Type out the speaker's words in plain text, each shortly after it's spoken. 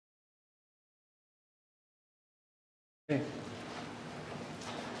Okay.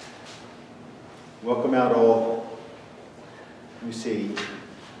 Welcome out all. Let me see,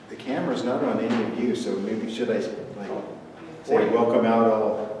 the camera's not on any of you, so maybe should I say welcome out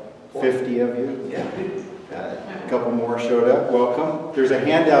all 50 of you? Yeah. A couple more showed up. Welcome. There's a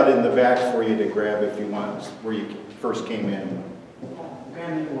handout in the back for you to grab if you want, where you first came in.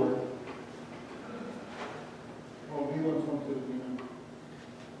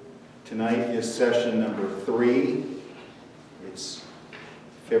 Tonight is session number 3. It's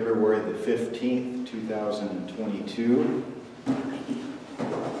February the 15th, 2022.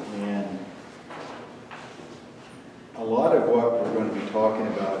 And a lot of what we're going to be talking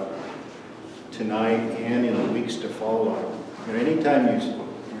about tonight and in the weeks to follow, anytime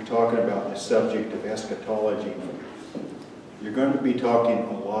you're talking about the subject of eschatology, you're going to be talking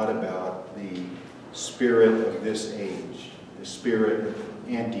a lot about the spirit of this age, the spirit of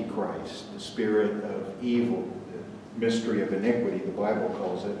Antichrist, the spirit of evil, the mystery of iniquity, the Bible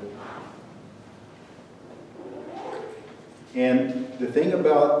calls it. And the thing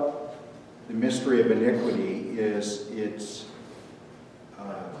about the mystery of iniquity is it's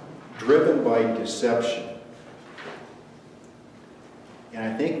driven by deception.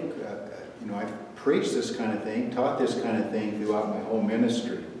 And I think, I've preached this kind of thing, taught this kind of thing throughout my whole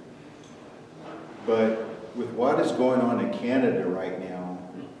ministry. But with what is going on in Canada right now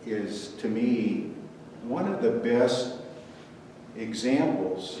is, to me, one of the best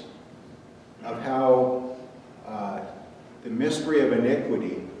examples of how the mystery of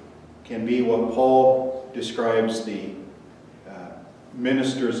iniquity can be what Paul describes the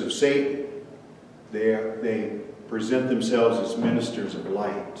ministers of Satan. They present themselves as ministers of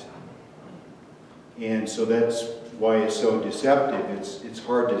light. And so that's why it's so deceptive. It's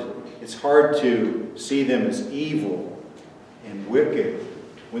hard to see them as evil and wicked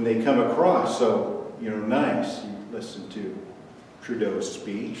when they come across so nice. You listen to Trudeau's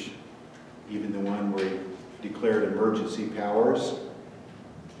speech, even the one where he declared emergency powers.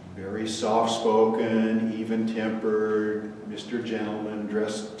 Very soft-spoken, even-tempered, Mr. Gentleman,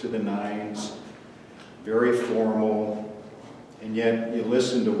 dressed to the nines, very formal, and yet you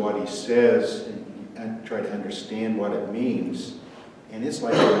listen to what he says and try to understand what it means, and it's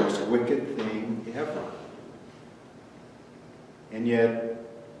like the most wicked thing ever. And yet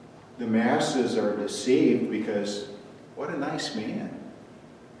the masses are deceived because what a nice man.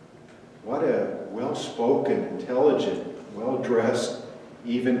 What a well-spoken, intelligent, well-dressed,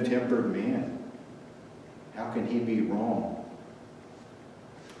 even-tempered man. How can he be wrong?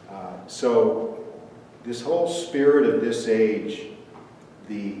 So this whole spirit of this age,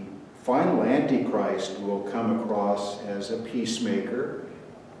 the final Antichrist will come across as a peacemaker,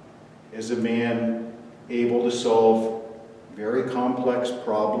 as a man able to solve very complex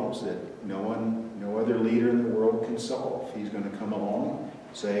problems that no other leader in the world can solve. He's going to come along,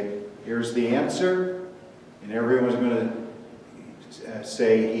 say, here's the answer, and everyone's going to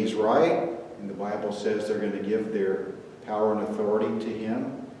say he's right, and the Bible says they're going to give their power and authority to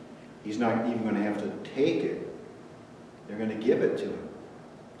him. He's not even going to have to take it. They're going to give it to him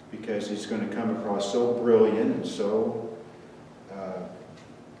because he's going to come across so brilliant and so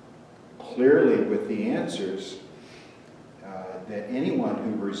clearly with the answers that anyone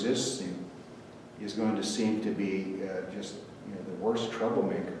who resists him is going to seem to be just the worst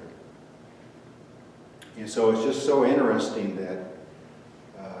troublemaker. And so it's just so interesting that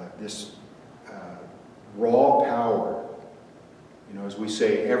this raw power, as we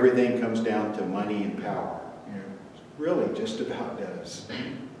say, everything comes down to money and power. Really just about does.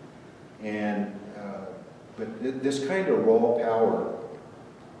 And but this kind of raw power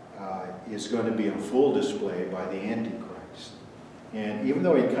is going to be on full display by the Antichrist. And even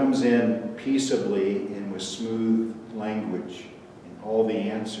though he comes in peaceably and with smooth language and all the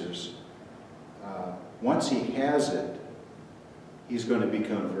answers, once he has it, he's going to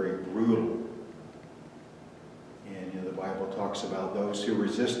become very brutal. And the Bible talks about those who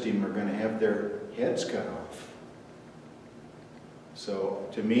resist him are going to have their heads cut off. So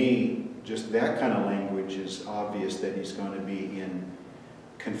to me, just that kind of language is obvious that he's going to be in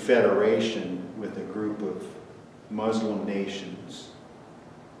confederation with a group of Muslim nations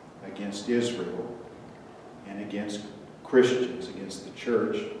against Israel and against Christians, against the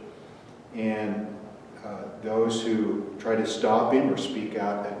church. And those who try to stop him or speak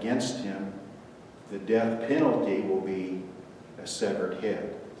out against him, the death penalty will be a severed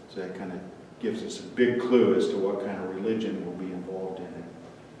head. So that kind of gives us a big clue as to what kind of religion will be involved in it.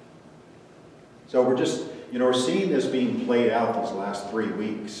 So we're just, we're seeing this being played out these last 3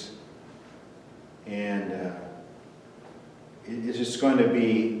 weeks. And it's just going to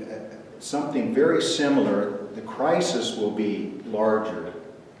be something very similar the crisis will be larger.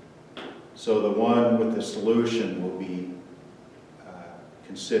 So the one with the solution will be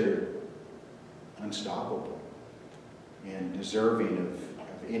considered unstoppable and deserving of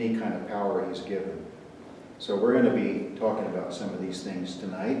any kind of power he's given. So we're going to be talking about some of these things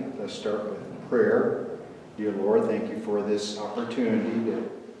tonight. Let's start with prayer. Dear Lord, thank you for this opportunity to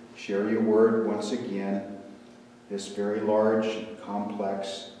share your word once again. This very large,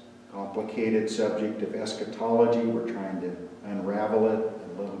 complex, complicated subject of eschatology. We're trying to unravel it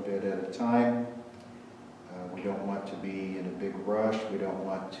a little bit at a time. We don't want to be in a big rush. We don't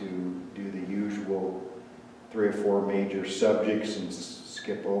want to do the usual 3 or 4 major subjects and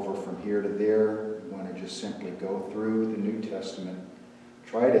skip over from here to there. We want to just simply go through the New Testament.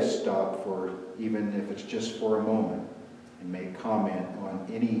 Try to stop for, even if it's just for a moment, and make comment on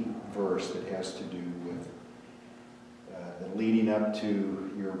any verse that has to do with the leading up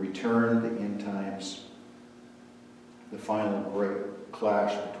to your return, the end times, the final great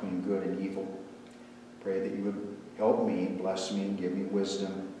clash between good and evil. Pray that you would help me, bless me, and give me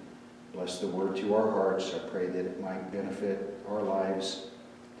wisdom. Bless the word to our hearts. I pray that it might benefit our lives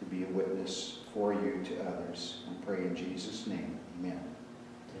to be a witness for you to others. I pray in Jesus' name. Amen.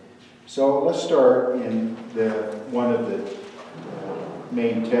 So let's start in one of the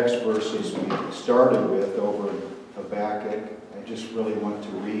main text verses we started with over in Habakkuk. I just really want to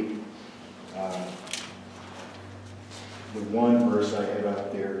read the one verse I have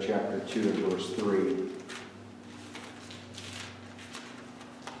up there, chapter 2, verse 3.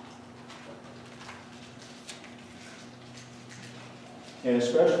 And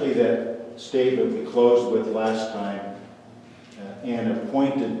especially that statement we closed with last time, an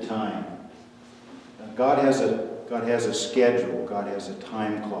appointed time. God has a schedule. God has a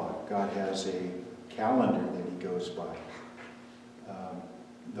time clock. God has a calendar that he goes by.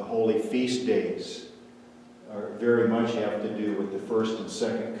 The holy feast days very much have to do with the first and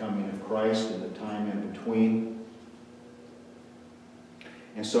second coming of Christ and the time in between.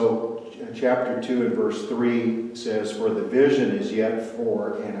 And so chapter 2 and verse 3 says, "For the vision is yet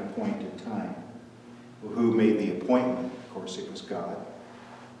for an appointed time." Well, who made the appointment? Of course, it was God.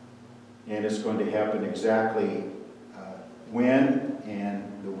 And it's going to happen exactly when and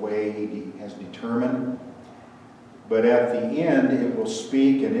the way he has determined. But at the end, it will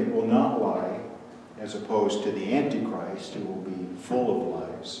speak and it will not lie, as opposed to the Antichrist, who will be full of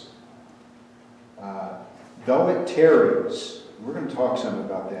lies. Though it tarries, we're going to talk some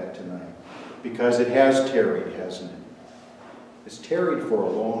about that tonight, because it has tarried, hasn't it? It's tarried for a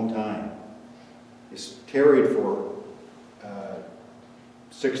long time. It's tarried for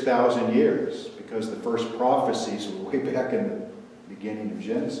 6,000 years, because the first prophecies were way back in the beginning of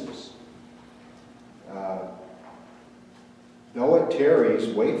Genesis. Though it tarries,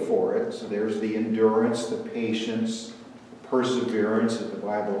 wait for it. So there's the endurance, the patience, the perseverance that the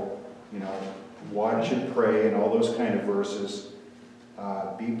Bible, watch and pray and all those kind of verses.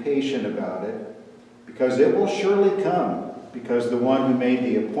 Be patient about it, because it will surely come, because the one who made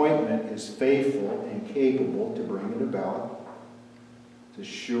the appointment is faithful and capable to bring it about. It's as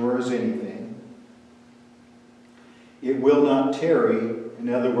sure as anything. It will not tarry. In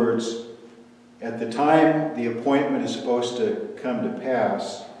other words, at the time the appointment is supposed to come to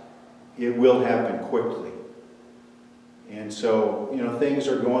pass, it will happen quickly. And so, things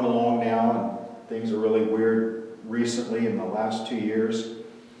are going along now, and things are really weird recently in the last 2 years.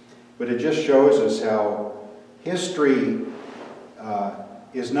 But it just shows us how history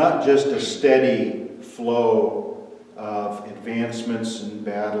is not just a steady flow of advancements and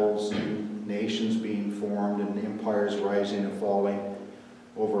battles and nations being formed and empires rising and falling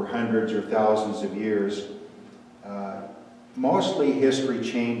over hundreds or thousands of years. Mostly history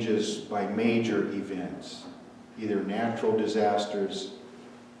changes by major events, either natural disasters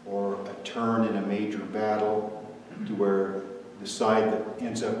or a turn in a major battle to where the side that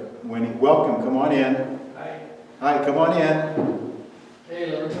ends up winning. Welcome, come on in. Hi. Hi, come on in.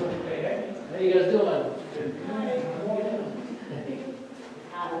 Hey, Lord. Hey, how you guys doing?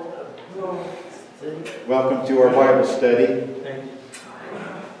 Welcome to our Bible study. Thank you.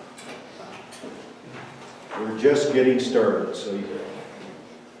 We're just getting started, so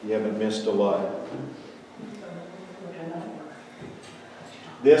you haven't missed a lot.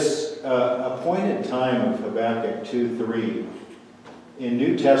 This appointed time of Habakkuk 2:3, in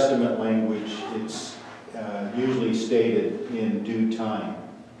New Testament language, it's usually stated in due time.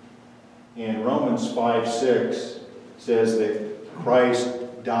 And Romans 5:6 says that Christ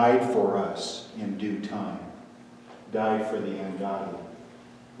died for us in due time, died for the ungodly.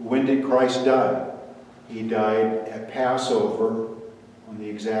 When did Christ die? He died at Passover on the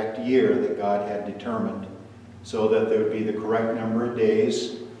exact year that God had determined so that there would be the correct number of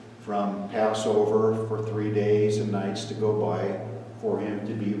days from Passover for 3 days and nights to go by for him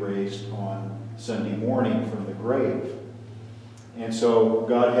to be raised on Sunday morning from the grave. And so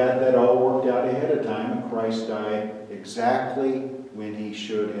God had that all worked out ahead of time, and Christ died exactly when he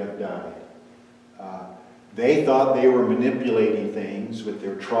should have died. They thought they were manipulating things with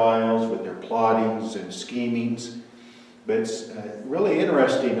their trials, with their plottings and schemings. But it's really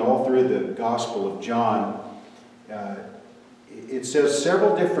interesting all through the Gospel of John. It says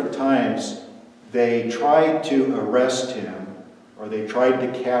several different times they tried to arrest him, or they tried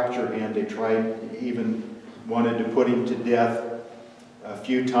to capture him. They even wanted to put him to death a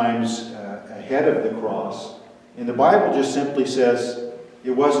few times ahead of the cross. And the Bible just simply says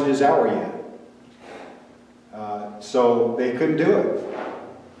it wasn't his hour yet. So they couldn't do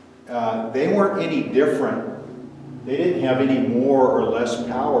it. They weren't any different. They didn't have any more or less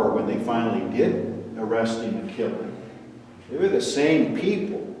power when they finally did arrest him and kill him. They were the same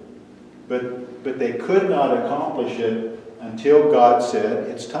people, but they could not accomplish it until God said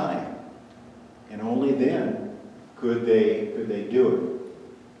it's time. And only then could they do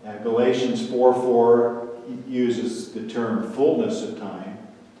it. Galatians 4:4 uses the term fullness of time.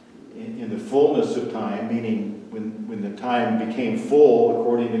 In the fullness of time, meaning when the time became full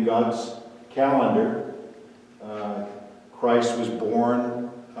according to God's calendar, Christ was born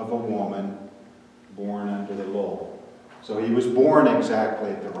of a woman, born under the law. So he was born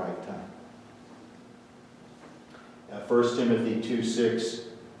exactly at the right time. 1 Timothy 2:6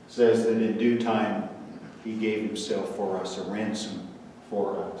 says that in due time he gave himself for us, a ransom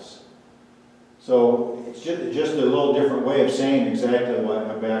for us. So it's just a little different way of saying exactly what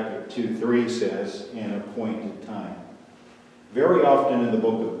Habakkuk 2:3 says, an appointed time. Very often in the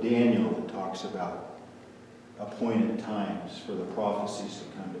book of Daniel it talks about appointed times for the prophecies to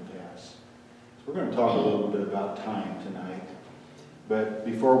come to pass. So we're going to talk a little bit about time tonight. But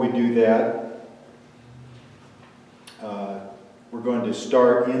before we do that, we're going to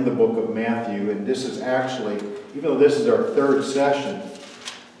start in the book of Matthew. And this is actually, even though this is our third session,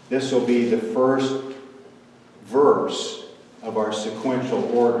 this will be the first verse of our sequential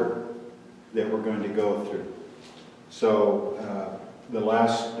order that we're going to go through. So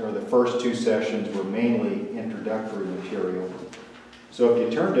the first two sessions were mainly introductory material. So if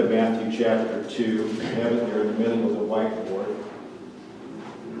you turn to Matthew chapter 2, you have it there in the middle of the whiteboard.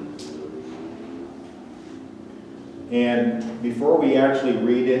 And before we actually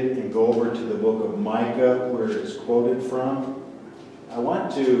read it and go over to the book of Micah, where it's quoted from, I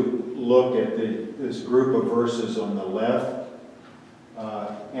want to look at this group of verses on the left.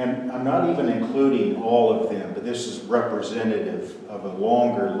 And I'm not even including all of them, but this is representative of a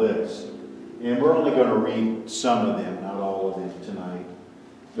longer list. And we're only going to read some of them, not all of them tonight.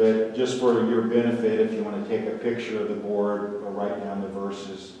 But just for your benefit, if you want to take a picture of the board or write down the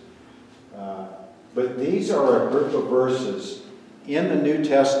verses. But these are a group of verses in the New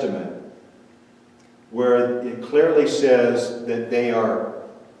Testament where it clearly says that they are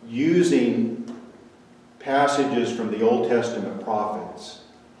using passages from the Old Testament prophets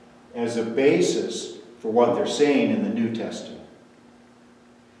as a basis for what they're saying in the New Testament.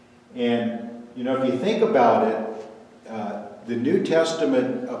 And, if you think about it, the New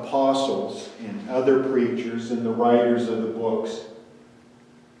Testament apostles and other preachers and the writers of the books,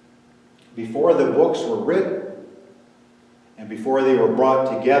 before the books were written and before they were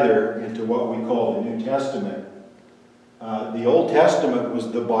brought together into what we call the New Testament, the Old Testament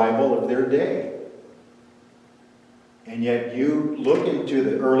was the Bible of their day. And yet you look into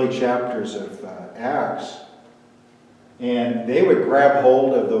the early chapters of Acts, and they would grab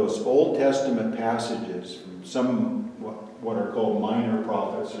hold of those Old Testament passages from some what are called minor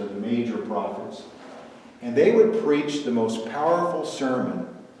prophets or the major prophets, and they would preach the most powerful sermon,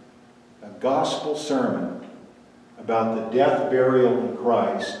 a gospel sermon about the death, burial, and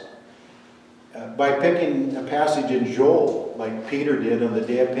Christ by picking a passage in Joel, like Peter did on the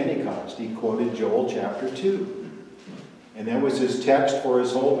day of Pentecost. He quoted Joel chapter 2. And that was his text for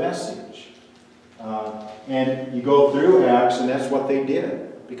his whole message. And you go through Acts, and that's what they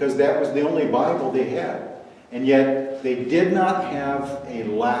did, because that was the only Bible they had. And yet, they did not have a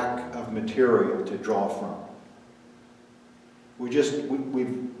lack of material to draw from.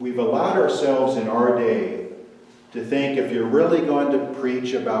 We've allowed ourselves in our day to think if you're really going to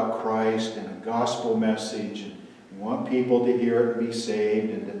preach about Christ and a gospel message, and you want people to hear it and be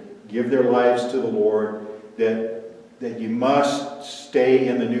saved and to give their lives to the Lord, that you must stay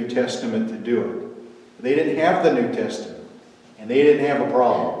in the New Testament to do it. They didn't have the New Testament, and they didn't have a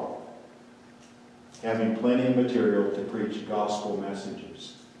problem having plenty of material to preach gospel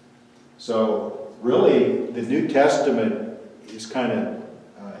messages. So really, the New Testament is kind of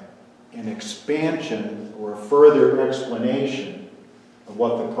an expansion or a further explanation of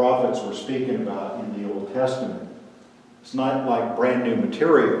what the prophets were speaking about in the Old Testament. It's not like brand new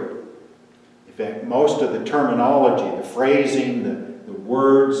material. In fact, most of the terminology, the phrasing, the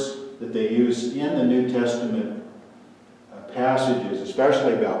words that they use in the New Testament passages,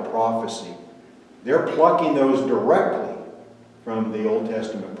 especially about prophecy, they're plucking those directly from the Old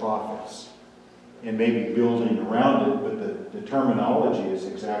Testament prophets and maybe building around it, but the terminology is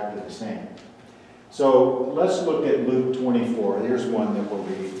exactly the same. So let's look at Luke 24. Here's one that we'll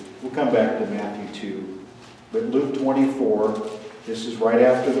read. We'll come back to Matthew 2. But Luke 24, this is right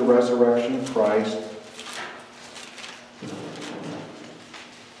after the resurrection of Christ.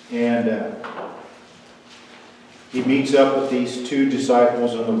 And he meets up with these two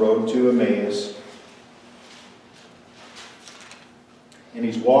disciples on the road to Emmaus. And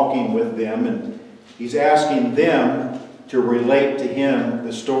he's walking with them, and he's asking them to relate to him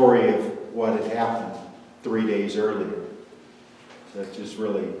the story of what had happened 3 days earlier. So that's just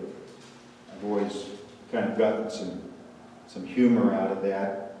really, I've always kind of gotten some humor out of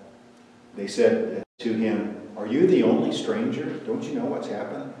that. They said to him, "Are you the only stranger? Don't you know what's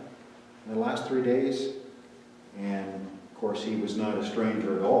happened in the last 3 days?" And of course, he was not a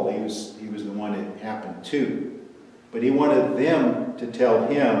stranger at all. He was the one it happened to. But he wanted them to tell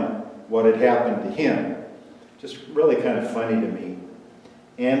him what had happened to him. Just really kind of funny to me.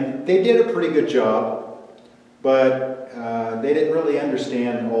 And they did a pretty good job, but they didn't really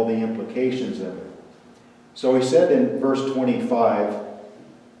understand all the implications of it. So he said in verse 25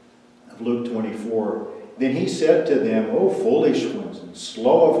 of Luke 24, "Then he said to them, 'O foolish ones and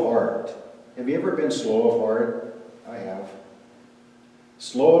slow of heart.'" Have you ever been slow of heart? I have.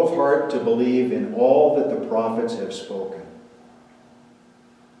 "Slow of heart to believe in all that the prophets have spoken."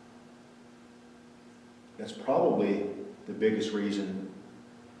 That's probably the biggest reason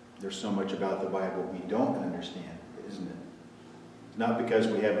there's so much about the Bible we don't understand, isn't it? It's not because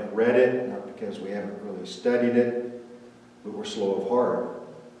we haven't read it, not because we haven't really studied it, but we're slow of heart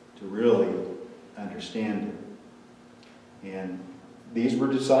to really understand it. And these were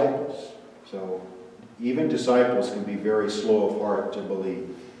disciples. So even disciples can be very slow of heart to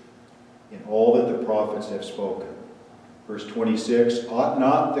believe in all that the prophets have spoken. Verse 26, "Ought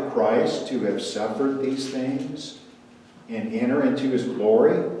not the Christ to have suffered these things and enter into his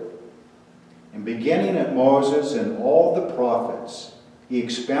glory? And beginning at Moses and all the prophets, he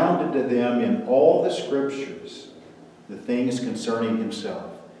expounded to them in all the scriptures the things concerning himself."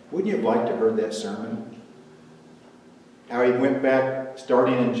 Wouldn't you have liked to have heard that sermon? How he went back,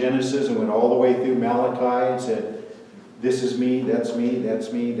 starting in Genesis, and went all the way through Malachi and said, "This is me, that's me,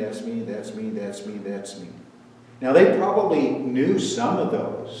 that's me, that's me, that's me, that's me, that's me." Now they probably knew some of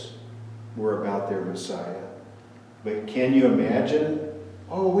those were about their Messiah. But can you imagine?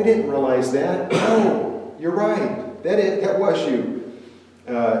 "Oh, we didn't realize that. Oh, you're right. That was you."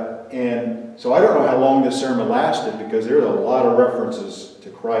 And so I don't know how long this sermon lasted, because there's a lot of references to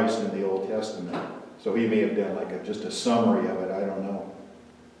Christ in the Old Testament. So he may have done like just a summary of it. I don't know.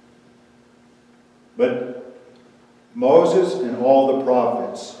 But Moses and all the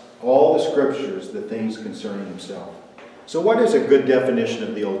prophets, all the scriptures, the things concerning himself. So what is a good definition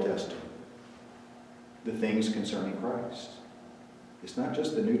of the Old Testament? The things concerning Christ. It's not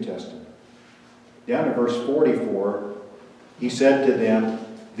just the New Testament. Down to verse 44, he said to them,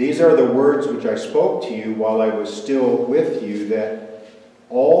 "These are the words which I spoke to you while I was still with you, that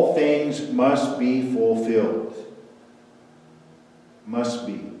all things must be fulfilled." Must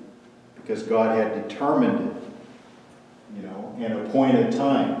be. Because God had determined it, and appointed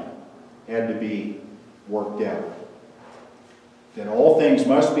time had to be worked out. That all things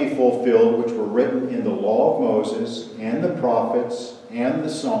must be fulfilled which were written in the law of Moses and the prophets and the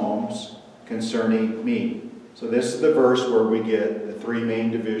Psalms concerning me. So this is the verse where we get the three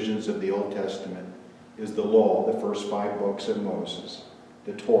main divisions of the Old Testament. Is the law, the first 5 books of Moses,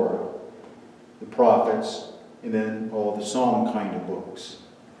 the Torah, the prophets, and then all the Psalm kind of books.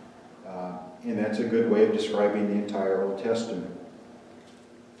 And that's a good way of describing the entire Old Testament.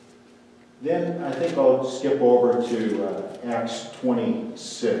 Then I think I'll skip over to Acts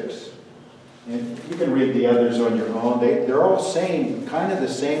 26. And you can read the others on your own. They're all saying kind of the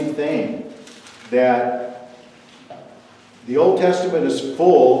same thing, that the Old Testament is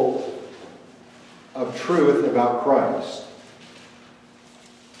full of truth about Christ.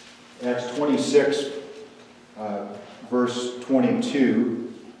 Acts 26, verse 22,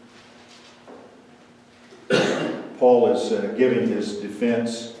 Paul is giving his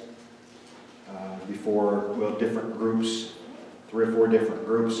defense before, different groups, 3 or 4 different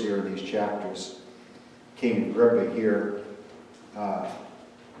groups here in these chapters. King Agrippa here.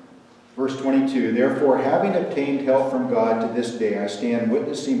 Verse 22, therefore, having obtained help from God to this day, I stand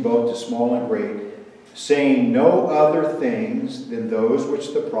witnessing both to small and great, saying no other things than those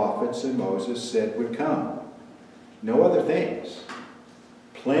which the prophets and Moses said would come. No other things.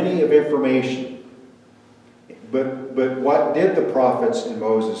 Plenty of information. But what did the prophets and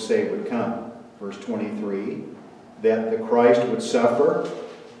Moses say would come? Verse 23, that the Christ would suffer,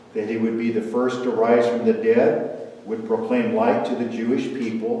 that he would be the first to rise from the dead, would proclaim light to the Jewish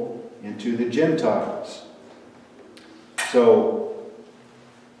people and to the Gentiles. So,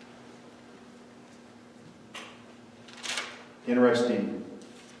 interesting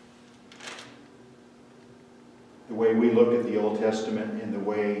the way we look at the Old Testament and the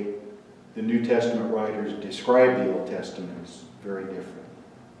way the New Testament writers describe the Old Testament is very different.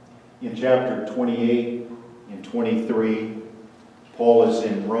 In chapter 28 and 23, Paul is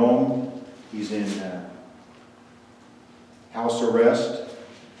in Rome. He's in house arrest.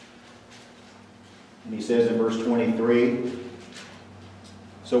 And he says in verse 23,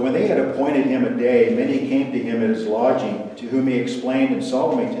 so when they had appointed him a day, many came to him at his lodging, to whom he explained and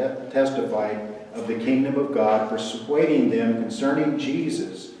solemnly testified of the kingdom of God, persuading them concerning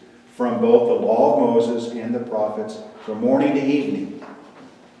Jesus from both the law of Moses and the prophets, from morning to evening.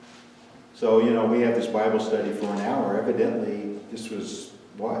 So, we have this Bible study for an hour. Evidently, this was,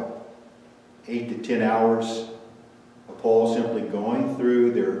 8 to 10 hours of Paul simply going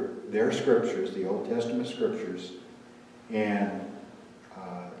through their scriptures, the Old Testament scriptures, and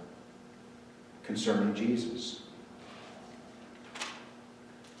concerning Jesus.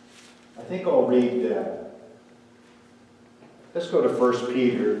 I think I'll read that. Let's go to 1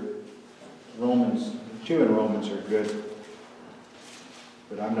 Peter. Romans, 2 and Romans are good.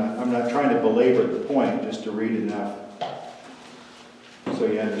 But I'm not trying to belabor the point, just to read enough so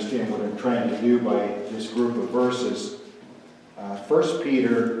you understand what I'm trying to do by this group of verses. 1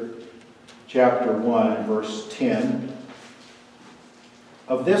 Peter chapter 1 and verse 10.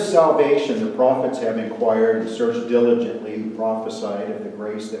 Of this salvation the prophets have inquired and searched diligently, who prophesied of the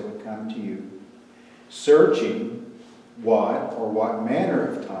grace that would come to you, searching what manner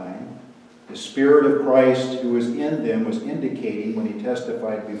of time the Spirit of Christ who was in them was indicating when he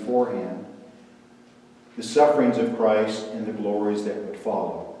testified beforehand the sufferings of Christ and the glories that would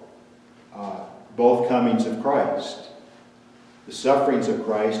follow. Both comings of Christ. The sufferings of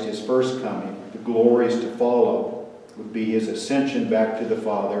Christ, his first coming, the glories to follow would be his ascension back to the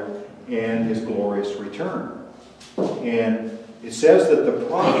Father and his glorious return. And it says that the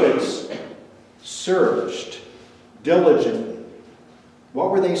prophets searched diligently.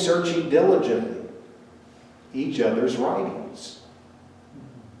 What were they searching diligently? Each other's writings.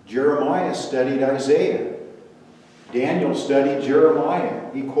 Jeremiah studied Isaiah. Daniel studied Jeremiah.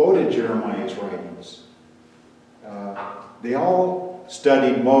 He quoted Jeremiah's writings. They all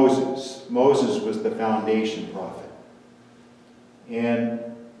studied Moses. Moses was the foundation prophet. And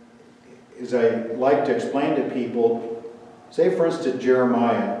as I like to explain to people, say for instance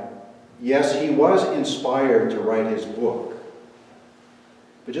Jeremiah, yes, he was inspired to write his book.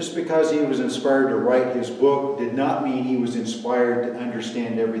 But just because he was inspired to write his book did not mean he was inspired to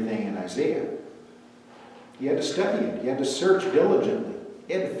understand everything in Isaiah. He had to study it. He had to search diligently.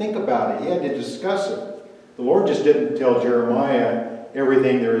 He had to think about it. He had to discuss it. The Lord just didn't tell Jeremiah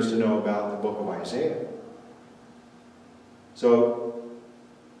everything there is to know about the book of Isaiah. So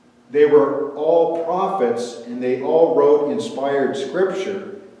they were all prophets and they all wrote inspired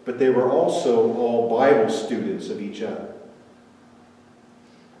scripture, but they were also all Bible students of each other.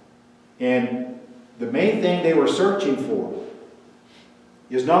 And the main thing they were searching for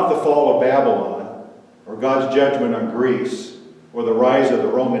is not the fall of Babylon or God's judgment on Greece or the rise of the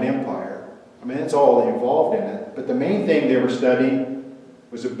Roman Empire. I mean, that's all involved in it. But the main thing they were studying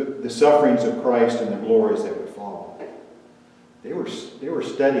was the sufferings of Christ and the glories that would follow. They were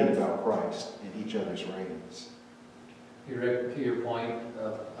studying about Christ in each other's writings. To your point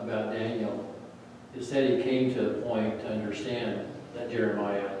about Daniel, it said he came to the point to understand that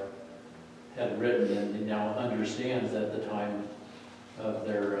Jeremiah had written, and he now understands that the time of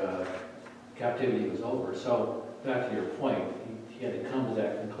their captivity was over. So back to your point, he had to come to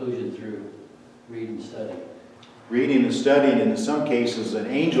that conclusion through read and study. Reading and studying, and in some cases an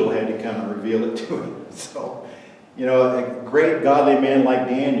angel had to come and reveal it to him. So, a great godly man like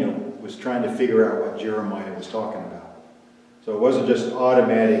Daniel was trying to figure out what Jeremiah was talking about. So it wasn't just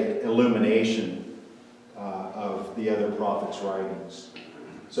automatic illumination of the other prophets' writings.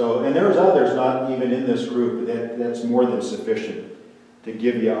 So, and there's others not even in this group, but that's more than sufficient to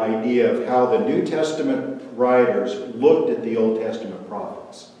give you an idea of how the New Testament writers looked at the Old Testament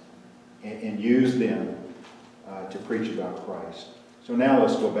prophets and used them to preach about Christ. So now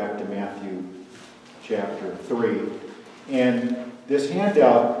let's go back to Matthew chapter 3. And this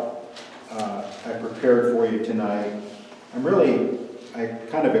handout I prepared for you tonight, I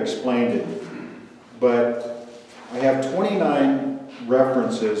kind of explained it, but I have 29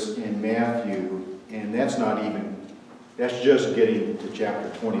 references in Matthew, and that's just getting to chapter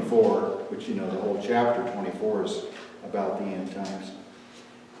 24, which, the whole chapter 24 is about the end times.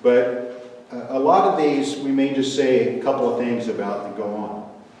 But a lot of these, we may just say a couple of things about and go on.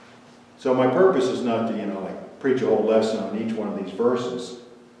 So my purpose is not to, preach a whole lesson on each one of these verses.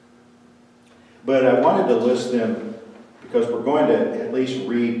 But I wanted to list them because we're going to at least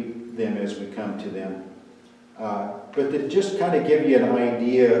read them as we come to them. But to just kind of give you an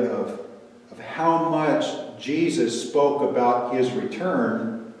idea of how much Jesus spoke about his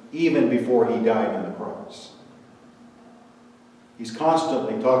return even before he died on the cross. He's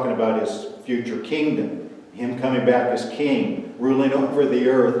constantly talking about his future kingdom, him coming back as king, ruling over the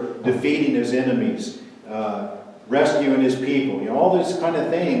earth, defeating his enemies, rescuing his people, all these kind of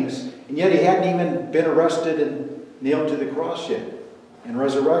things. And yet he hadn't even been arrested and nailed to the cross yet and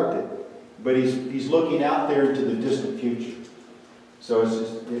resurrected. But he's looking out there into the distant future. So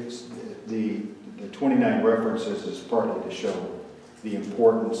it's the 29 references is partly to show the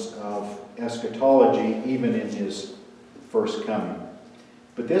importance of eschatology even in his first coming.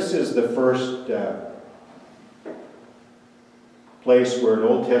 But this is the first place where an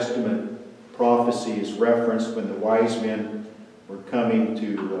Old Testament prophecy is referenced when the wise men were coming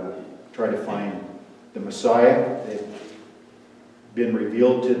to try to find the Messiah. They'd been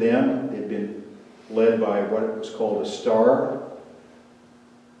revealed to them. They'd been led by what was called a star.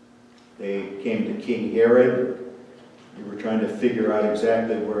 They came to King Herod. They were trying to figure out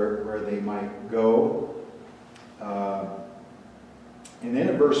exactly where they might go. And then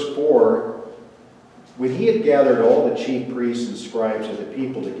in verse 4, when he had gathered all the chief priests and scribes of the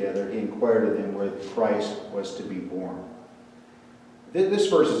people together, he inquired of them where Christ was to be born. This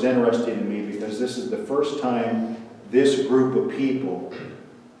verse is interesting to me because this is the first time this group of people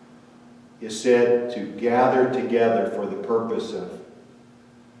is said to gather together for the purpose of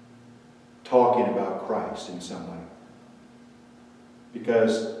talking about Christ in some way.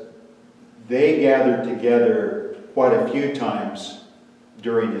 Because they gathered together quite a few times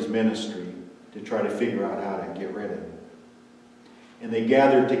during his ministry to try to figure out how to get rid of him. And they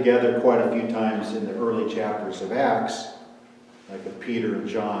gathered together quite a few times in the early chapters of Acts, like of Peter and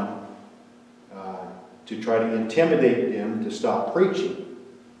John, to try to intimidate them to stop preaching.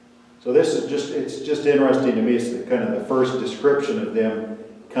 So this is it's just interesting to me. It's kind of the first description of them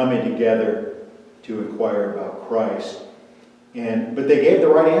coming together to inquire about Christ. But they gave the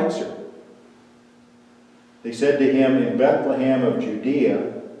right answer. They said to him, in Bethlehem of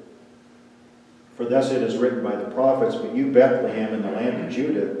Judea, for thus it is written by the prophets, but you, Bethlehem, in the land of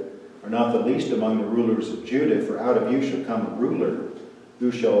Judah, are not the least among the rulers of Judah, for out of you shall come a ruler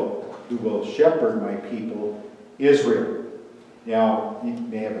who will shepherd my people Israel. Now, you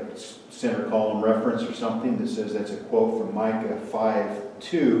may have a center column reference or something that says that's a quote from Micah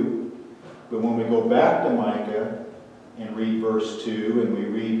 5:2. But when we go back to Micah and read verse 2, and we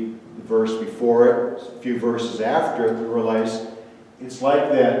read the verse before it, a few verses after it, we realize it's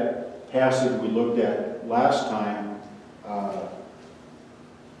like that passage we looked at last time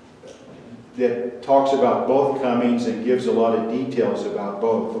that talks about both comings and gives a lot of details about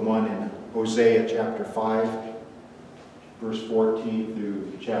both. The one in Hosea chapter 5, verse 14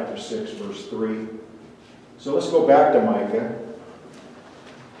 through chapter 6, verse 3. So let's go back to Micah.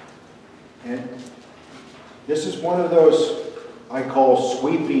 And this is one of those I call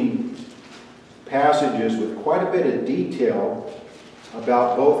sweeping passages with quite a bit of detail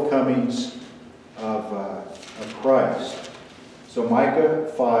about both comings of Christ. So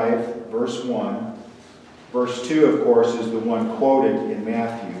Micah 5, verse 1. Verse 2, of course, is the one quoted in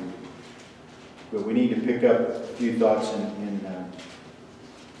Matthew. But we need to pick up a few thoughts in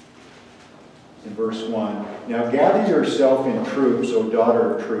verse 1. Now gather yourself in troops, O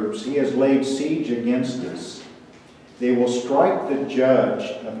daughter of troops. He has laid siege against us. They will strike the judge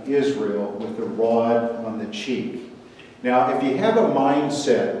of Israel with a rod on the cheek. Now, if you have a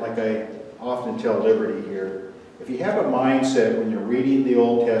mindset, like I often tell Liberty here, if you have a mindset when you're reading the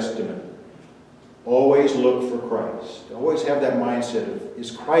Old Testament, always look for Christ. Always have that mindset of,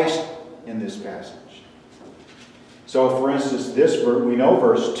 is Christ in this passage? So, for instance, this verse, we know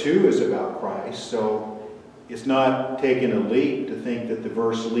verse 2 is about Christ, so it's not taking a leap to think that the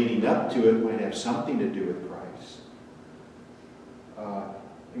verse leading up to it might have something to do with Christ.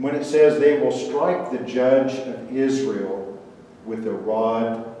 And when it says they will strike the judge of Israel with a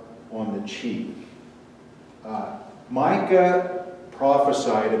rod on the cheek, Micah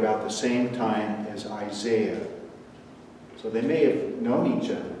prophesied about the same time as Isaiah. So they may have known each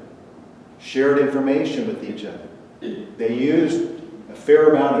other, shared information with each other. They used a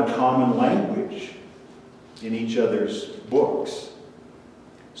fair amount of common language in each other's books.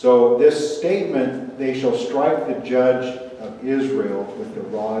 So this statement, they shall strike the judge of Israel with the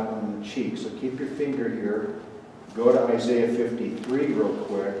rod on the cheek. So keep your finger here. Go to Isaiah 53 real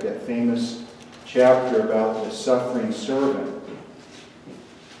quick, that famous chapter about the suffering servant.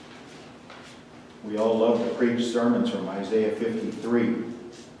 We all love to preach sermons from Isaiah 53.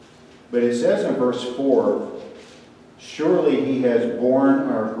 But it says in verse 4, surely he has borne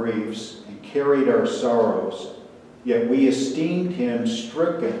our griefs and carried our sorrows, yet we esteemed him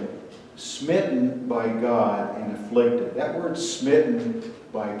stricken, smitten by God, and afflicted. That word smitten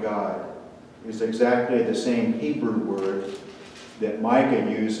by God is exactly the same Hebrew word that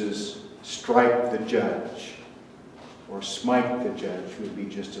Micah uses, strike the judge, or smite the judge would be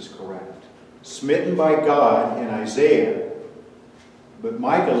just as correct. Smitten by God in Isaiah, but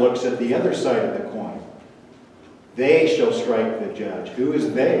Micah looks at the other side of the coin. They shall strike the judge. Who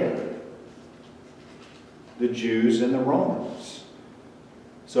is they? The Jews and the Romans.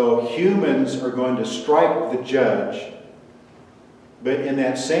 So humans are going to strike the judge, but in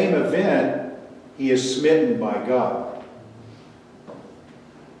that same event, he is smitten by God.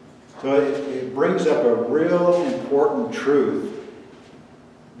 So it brings up a real important truth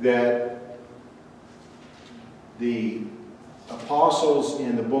that the apostles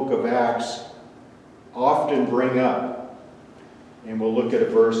in the book of Acts often bring up. And we'll look at a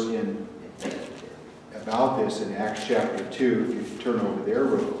verse about this in Acts chapter 2. If you turn over there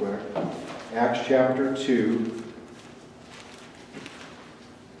real quick. Acts chapter 2.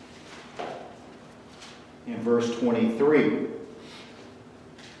 In verse 23.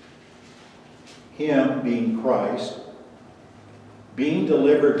 Him, being Christ, being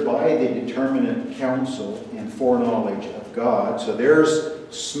delivered by the determinate counsel and foreknowledge of God. So there's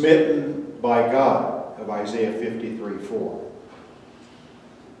smitten by God of Isaiah 53:4.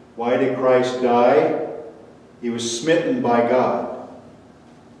 Why did Christ die? He was smitten by God.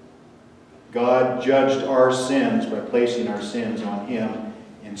 God judged our sins by placing our sins on him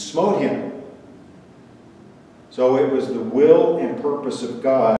and smote him. So it was the will and purpose of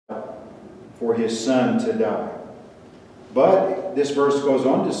God for his Son to die. But this verse goes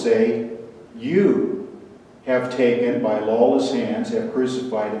on to say, you have taken by lawless hands, have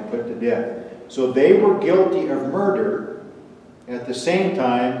crucified and put to death. So they were guilty of murder. At the same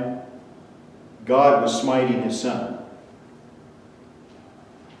time, God was smiting his Son.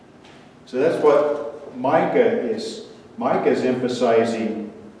 So that's what Micah is. Micah is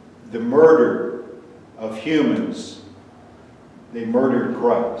emphasizing the murder of humans. They murdered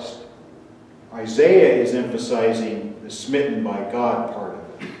Christ. Isaiah is emphasizing the smitten by God part of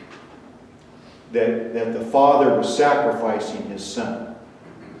it. That the Father was sacrificing his Son.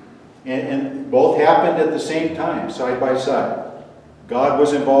 And both happened at the same time, side by side. God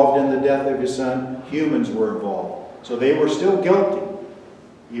was involved in the death of his Son. Humans were involved. So they were still guilty,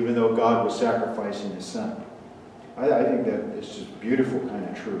 even though God was sacrificing his Son. I think that is just beautiful kind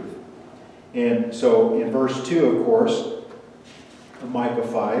of truth. And so in verse 2, of course, of Micah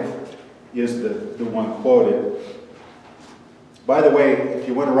 5, is the one quoted. By the way, if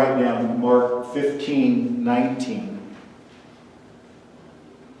you want to write down Mark 15:19,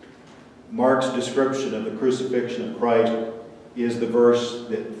 Mark's description of the crucifixion of Christ is the verse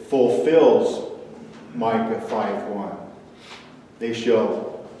that fulfills Micah 5:1. They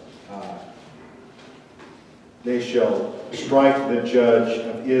shall strike the judge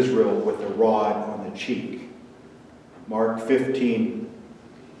of Israel with a rod on the cheek. Mark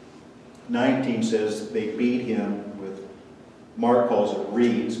 15:19 says they beat him with, Mark calls it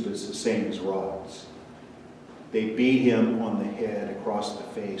reeds, but it's the same as rods. They beat him on the head, across the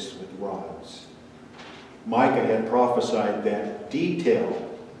face with rods. Micah had prophesied that detail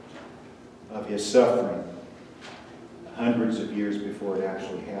of his suffering hundreds of years before it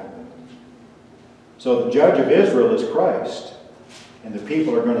actually happened. So the judge of Israel is Christ, and the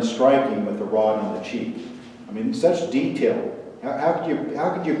people are going to strike him with a rod on the cheek. I mean, such detail. How could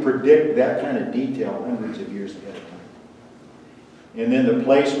you predict that kind of detail hundreds of years ahead of time? And then the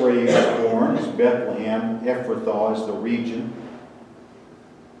place where he was born is Bethlehem. Ephrathah is the region.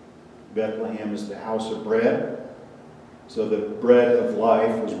 Bethlehem is the house of bread. So the bread of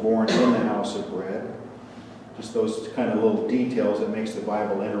life was born in the house of bread. Just those kind of little details that makes the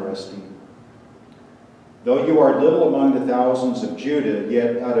Bible interesting. Though you are little among the thousands of Judah,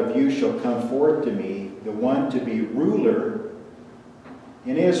 yet out of you shall come forth to me the one to be ruler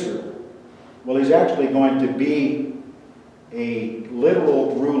in Israel. Well, he's actually going to be a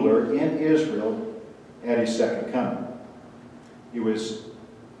literal ruler in Israel at his second coming. It was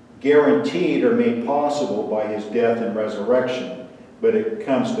guaranteed or made possible by his death and resurrection, but it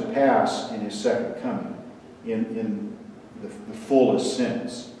comes to pass in his second coming in the fullest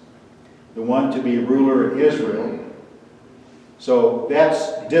sense. The one to be ruler in Israel. So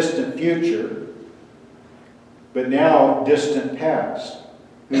that's distant future, but now distant past,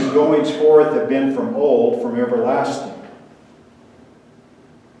 whose goings forth have been from old, from everlasting.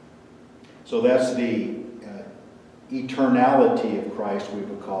 So that's the eternality of Christ, we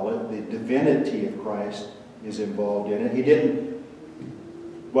would call it. The divinity of Christ is involved in it. He didn't,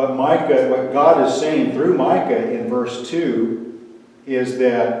 what God is saying through Micah in verse 2 is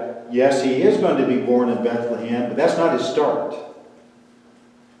that, yes, he is going to be born in Bethlehem, but that's not his start.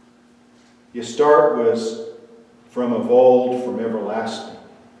 His start was from of old, from everlasting.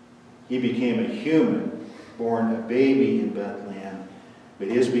 He became a human, born a baby in Bethlehem, but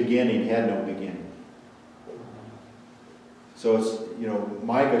his beginning had no beginning. So it's,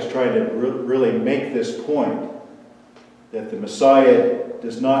 Micah's trying to really make this point that the Messiah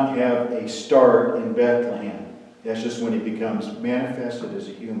does not have a start in Bethlehem. That's just when he becomes manifested as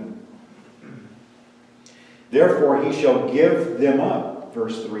a human. Therefore he shall give them up,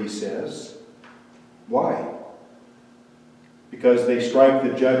 verse 3 says. Why? Because they strike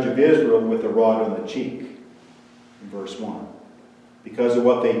the judge of Israel with a rod on the cheek, in verse 1. Because of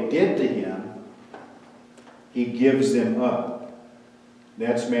what they did to him, he gives them up.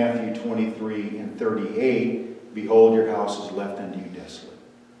 That's Matthew 23 and 38. Behold, your house is left unto you desolate.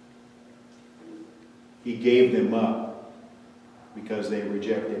 He gave them up because they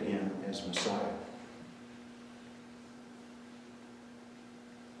rejected him as Messiah.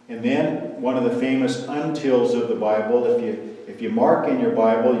 And then one of the famous untils of the Bible, if you mark in your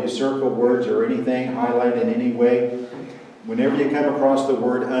Bible, you circle words or anything, highlight in any way, whenever you come across the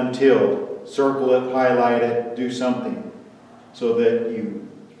word until, circle it, highlight it, do something so that you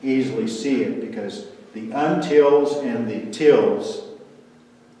easily see it, because the untils and the tills,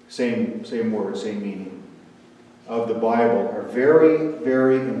 same word, same meaning, of the Bible are very,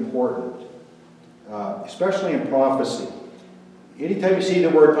 very important, especially in prophecy. Anytime you see the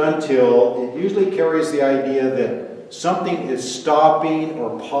word until, it usually carries the idea that something is stopping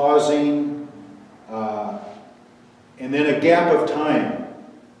or pausing, and then a gap of time,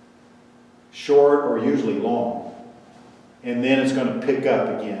 short or usually long, and then it's going to pick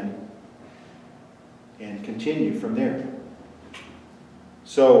up again and continue from there.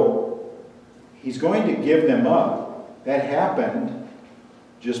 So he's going to give them up. That happened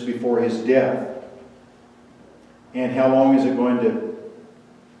just before his death. And how long is it going to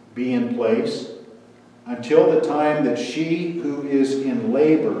be in place? Until the time that she who is in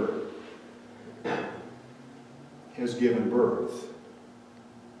labor has given birth.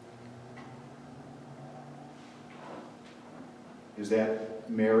 Is that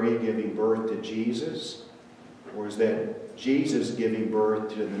Mary giving birth to Jesus? Or is that Jesus giving birth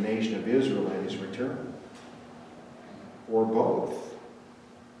to the nation of Israel at his return? Or both?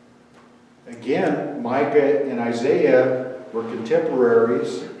 Again, Micah and Isaiah were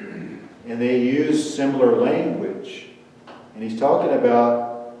contemporaries, and they used similar language. And he's talking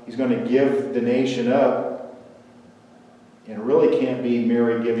about he's going to give the nation up, and it really can't be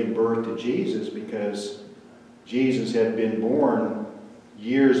Mary giving birth to Jesus, because Jesus had been born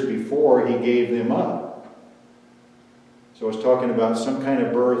years before he gave them up. So it's talking about some kind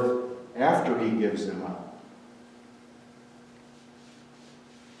of birth after he gives them up.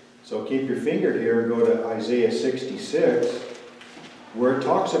 So keep your finger here and go to Isaiah 66, where it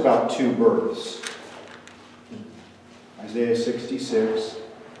talks about two births. Isaiah 66.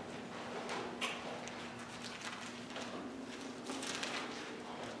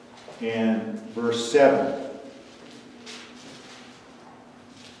 And verse 7.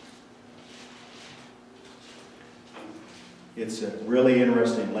 It's a really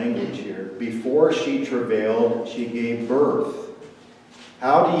interesting language here. Before she travailed, she gave birth.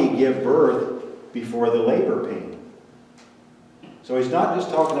 How do you give birth before the labor pain? So he's not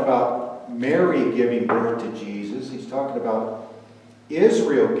just talking about Mary giving birth to Jesus. He's talking about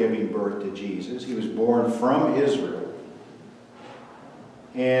Israel giving birth to Jesus. He was born from Israel.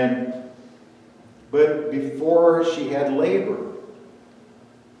 But before she had labor,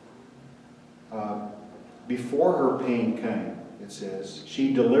 before her pain came, it says,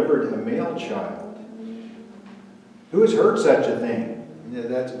 she delivered a male child. Who has heard such a thing?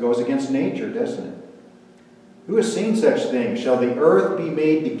 That goes against nature, doesn't it? Who has seen such things? Shall the earth be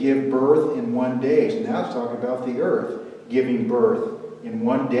made to give birth in one day? So now it's talking about the earth giving birth in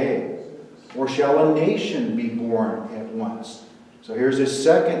one day. or shall a nation be born at once? So here's a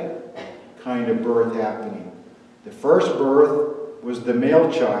second kind of birth happening. The first birth was the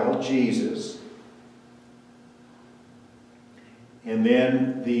male child, Jesus. And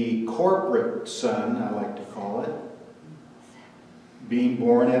then the corporate son, I like to call it, being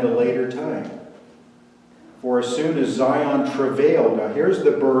born at a later time. For as soon as Zion travailed, now here's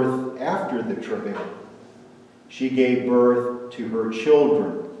the birth after the travail. She gave birth to her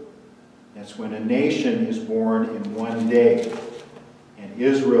children. That's when a nation is born in one day. And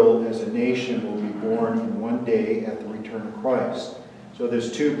Israel as a nation will be born in one day at the return of Christ. So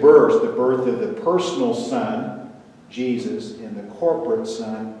there's two births, the birth of the personal son, Jesus, and the corporate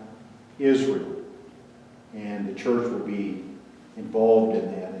son, Israel. And the church will be involved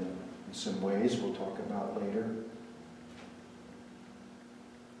in that in some ways we'll talk about later.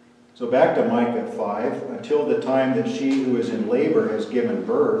 So back to Micah 5. Until the time that she who is in labor has given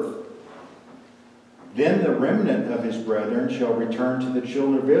birth, then the remnant of his brethren shall return to the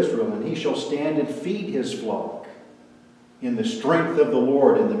children of Israel, and he shall stand and feed his flock in the strength of the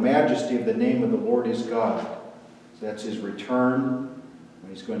Lord, in the majesty of the name of the Lord his God. So that's his return,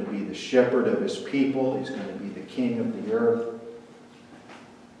 when he's going to be the shepherd of his people. He's going to be the king of the earth.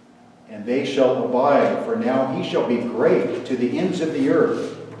 And they shall abide, for now he shall be great to the ends of the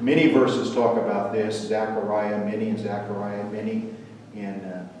earth. Many verses talk about this. Zechariah, many in Zechariah, many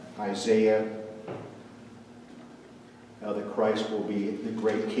in Isaiah. How that Christ will be the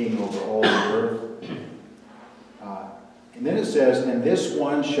great king over all the earth. And then it says, and this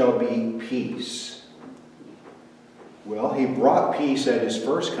one shall be peace. Well, he brought peace at his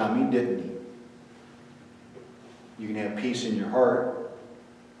first coming, didn't he? You can have peace in your heart.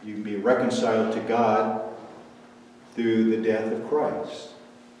 You can be reconciled to God through the death of Christ.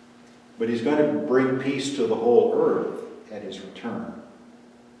 But he's going to bring peace to the whole earth at his return.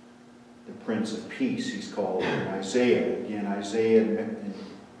 The Prince of Peace, he's called in Isaiah. Again, Isaiah and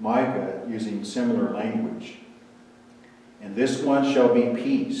Micah using similar language. And this one shall be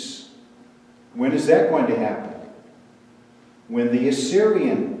peace. When is that going to happen? When the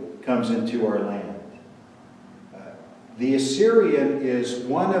Assyrian comes into our land. The Assyrian is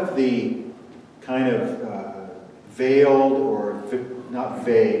one of the kind of veiled, or not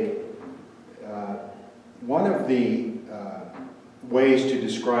vague, one of the ways to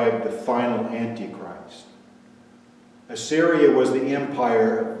describe the final Antichrist. Assyria was the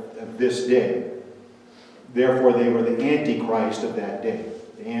empire of this day. Therefore, they were the Antichrist of that day,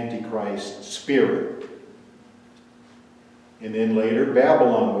 the Antichrist spirit. And then later,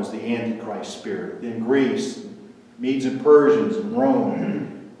 Babylon was the Antichrist spirit. Then Greece, Medes and Persians, and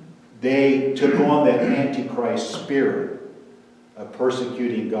Rome, they took on that Antichrist spirit of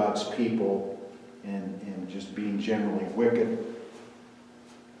persecuting God's people and just being generally wicked.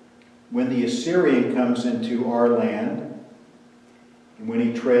 When the Assyrian comes into our land, and when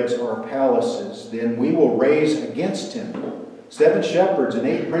he treads our palaces, then we will raise against him 7 shepherds and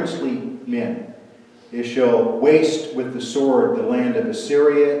 8 princely men. They shall waste with the sword the land of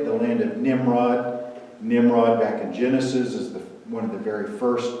Assyria, the land of Nimrod. Nimrod, back in Genesis, is one of the very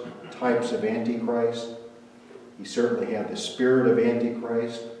first types of Antichrist. He certainly had the spirit of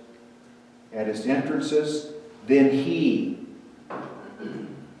Antichrist at his entrances. Then he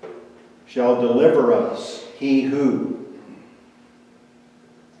shall deliver us, he who.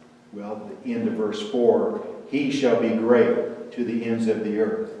 Well, the end of verse 4, he shall be great to the ends of the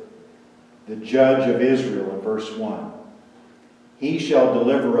earth. The judge of Israel in verse 1. He shall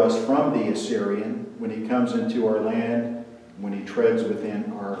deliver us from the Assyrian when he comes into our land, when he treads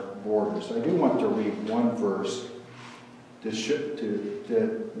within our borders. I do want to read one verse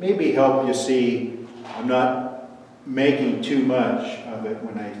to maybe help you see I'm not making too much of it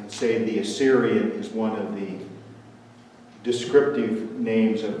when I say the Assyrian is one of the descriptive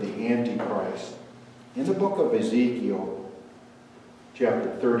names of the Antichrist. In the book of Ezekiel,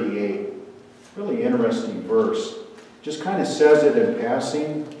 chapter 38, really interesting verse. Just kind of says it in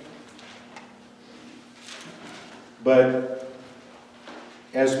passing. But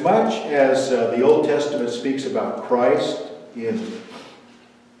as much as the Old Testament speaks about Christ in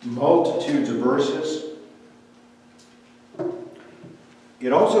multitudes of verses,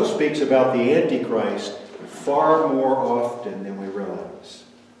 it also speaks about the Antichrist far more often than we realize.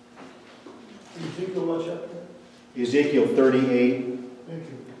 Ezekiel what chapter? Ezekiel 38. Thank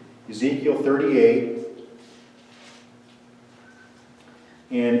you. Ezekiel 38.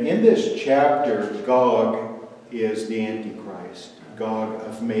 And in this chapter, Gog is the Antichrist. Gog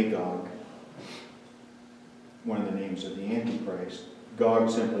of Magog. One of the names of the Antichrist. Gog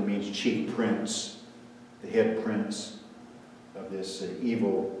simply means chief prince, the head prince of this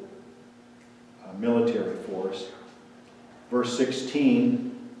evil military force. Verse 16,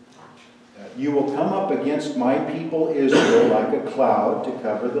 you will come up against my people Israel like a cloud to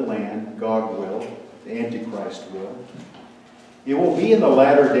cover the land. Gog will, the Antichrist will. It will be in the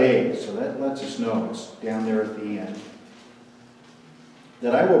latter days, so that lets us know it's down there at the end,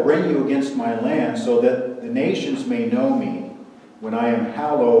 that I will bring you against my land so that the nations may know me when I am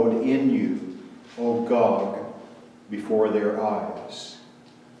hallowed in you, O Gog, before their eyes.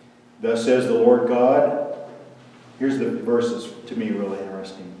 Thus says the Lord God. Here's the verses to me really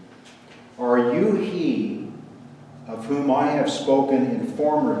interesting. Are you he of whom I have spoken in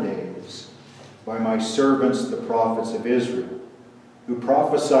former days by my servants the prophets of Israel, who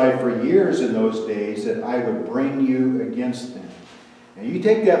prophesied for years in those days that I would bring you against them? Now you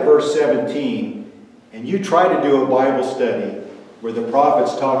take that verse 17 and you try to do a Bible study where the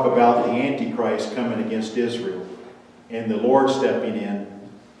prophets talk about the Antichrist coming against Israel and the Lord stepping in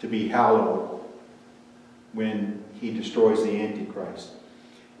to be hallowed when he destroys the Antichrist.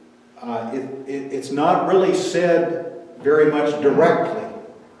 It's not really said very much directly,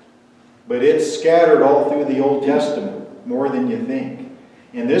 but it's scattered all through the Old Testament, more than you think.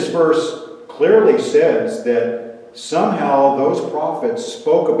 And this verse clearly says that somehow those prophets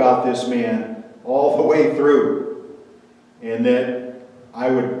spoke about this man all the way through, and that I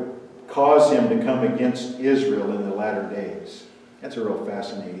would cause him to come against Israel in the latter days. That's a real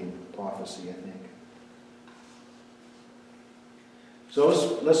fascinating prophecy, I think. So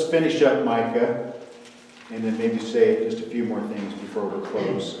let's finish up Micah, and then maybe say just a few more things before we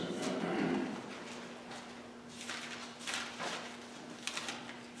close.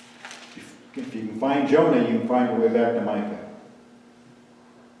 If you can find Jonah, you can find your way back to Micah.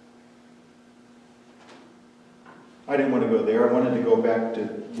 I didn't want to go there. I wanted to go back to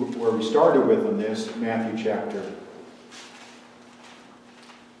where we started with on this, Matthew chapter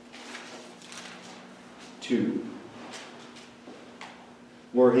 2.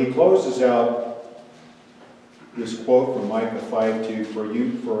 Where he closes out this quote from Micah 5:2,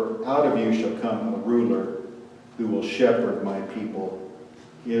 for out of you shall come a ruler who will shepherd my people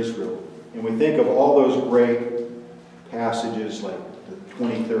Israel. And we think of all those great passages like the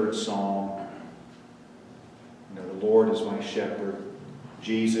 23rd Psalm, the Lord is my shepherd,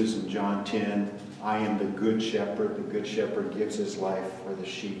 Jesus in John 10, I am the good shepherd gives his life for the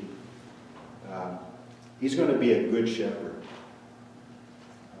sheep. He's going to be a good shepherd.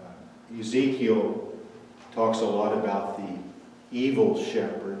 Ezekiel talks a lot about the evil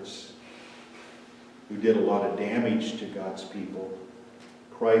shepherds who did a lot of damage to God's people.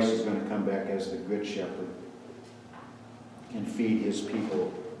 Christ is going to come back as the good shepherd and feed his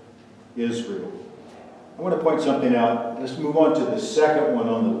people, Israel. I want to point something out. Let's move on to the second one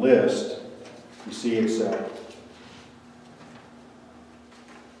on the list. You see it's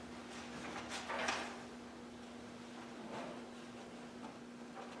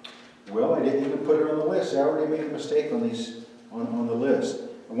well, I didn't even put it on the list. I already made a mistake on these on the list.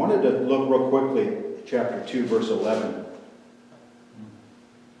 I wanted to look real quickly at chapter 2, verse 11.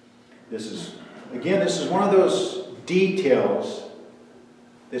 This is one of those details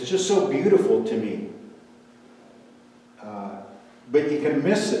that's just so beautiful to me. But you can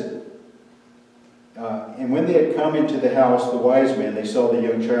miss it. And when they had come into the house, the wise men, they saw the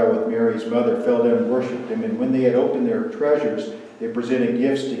young child with Mary, his mother, fell down and worshipped him. And when they had opened their treasures, they presented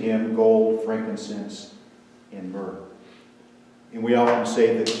gifts to him, gold, frankincense, and myrrh. And we often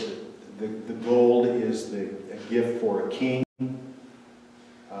say that the gold is a gift for a king.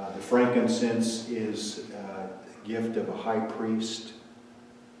 The frankincense is a gift of a high priest.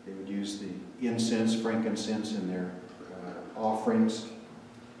 They would use the incense, frankincense, in their offerings.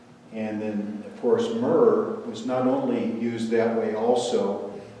 And then, of course, myrrh was not only used that way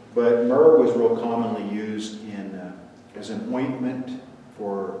also, but myrrh was real commonly used as an ointment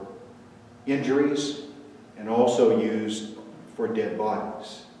for injuries and also used for dead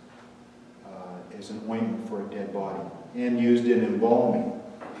bodies, as an ointment for a dead body, and used in embalming.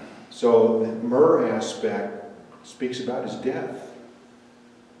 So the myrrh aspect speaks about his death,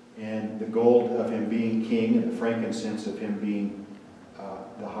 and the gold of him being king and the frankincense of him being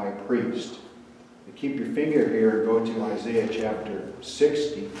the high priest. But keep your finger here and go to Isaiah chapter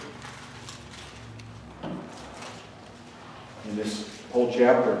 60. And this whole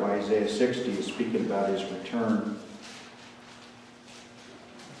chapter of Isaiah 60 is speaking about his return.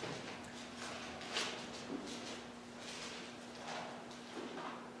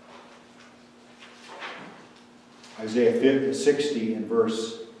 Isaiah 60 and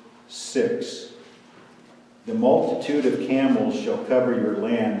verse 6. The multitude of camels shall cover your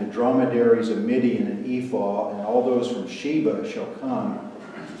land, the dromedaries of Midian and Ephah, and all those from Sheba shall come,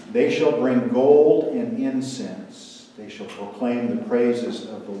 They shall bring gold and incense. They shall proclaim the praises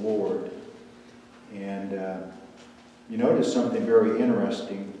of the Lord. And you notice something very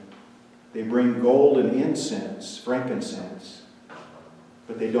interesting. They bring gold and incense, frankincense,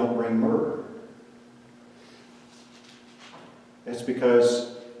 but they don't bring myrrh. That's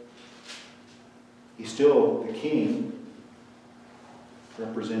because he's still the king,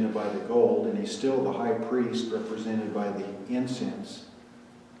 represented by the gold, and he's still the high priest, represented by the incense.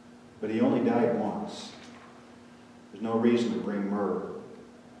 But he only died once. There's no reason to bring myrrh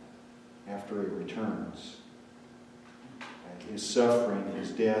after he returns. His suffering,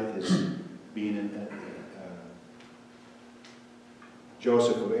 his death, his being in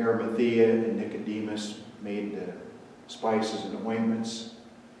Joseph of Arimathea and Nicodemus made spices and ointments,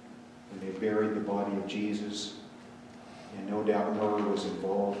 and they buried the body of Jesus. And no doubt myrrh was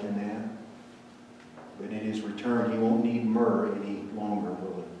involved in that. But in his return, he won't need myrrh any longer,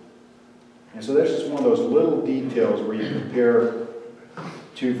 will he? And so that's just one of those little details where you compare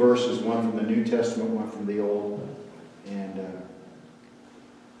two verses, one from the New Testament, one from the Old. And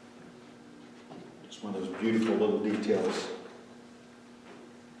just one of those beautiful little details.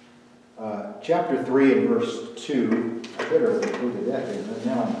 Chapter 3 and verse 2. I better have included that here.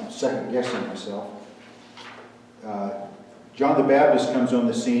 Now I'm second guessing myself. John the Baptist comes on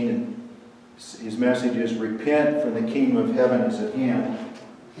the scene, and his message is, repent, for the kingdom of heaven is at hand.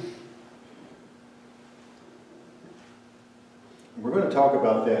 We're going to talk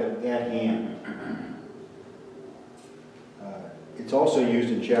about that at hand. It's also used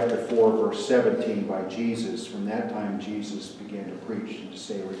in chapter 4, verse 17 by Jesus. From that time, Jesus began to preach and to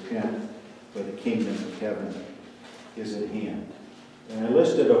say, repent, for the kingdom of heaven is at hand. And I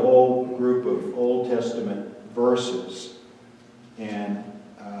listed a whole group of Old Testament verses. And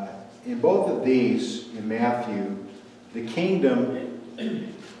in both of these, in Matthew, the kingdom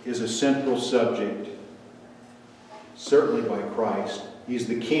is a central subject, certainly by Christ. He's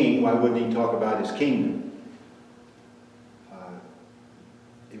the king. Why wouldn't he talk about his kingdom?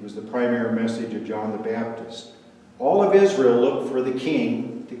 It was the primary message of John the Baptist. All of Israel looked for the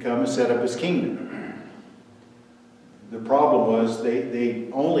king to come and set up his kingdom. The problem was they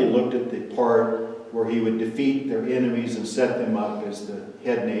only looked at the part where he would defeat their enemies and set them up as the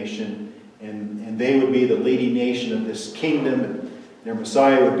head nation, and they would be the leading nation of this kingdom, and their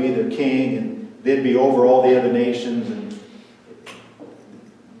Messiah would be their king, and they'd be over all the other nations. And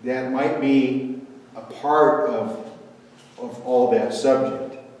that might be a part of all that subject.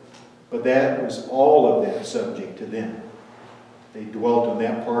 But that was all of that subject to them. They dwelt on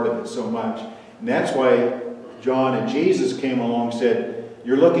that part of it so much. And that's why John and Jesus came along and said,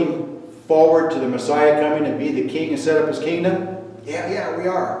 you're looking forward to the Messiah coming and be the king and set up his kingdom? Yeah, we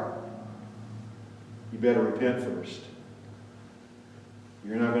are. You better repent first.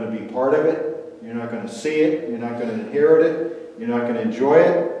 You're not going to be part of it. You're not going to see it. You're not going to inherit it. You're not going to enjoy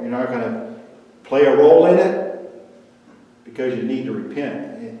it. You're not going to play a role in it, because you need to repent.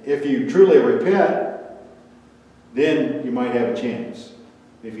 If you truly repent, then you might have a chance.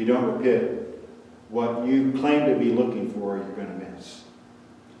 If you don't repent, what you claim to be looking for, you're going to miss.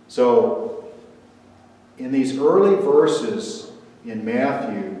 So, in these early verses in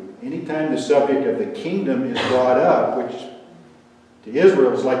Matthew, anytime the subject of the kingdom is brought up, which to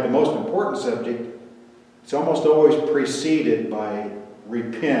Israel is like the most important subject, it's almost always preceded by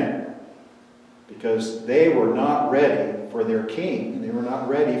repent, because they were not ready for their king, and they were not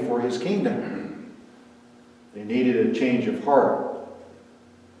ready for his kingdom. They needed a change of heart.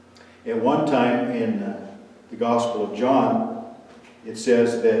 At one time in the Gospel of John, it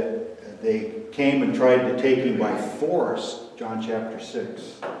says that they came and tried to take him by force, John chapter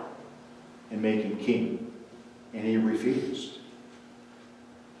 6, and make him king. And he refused.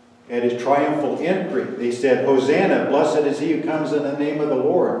 At his triumphal entry, they said, Hosanna, blessed is he who comes in the name of the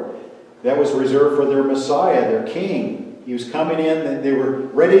Lord. That was reserved for their Messiah, their king. He was coming in, and they were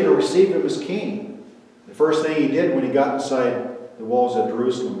ready to receive him as king. The first thing he did when he got inside the walls of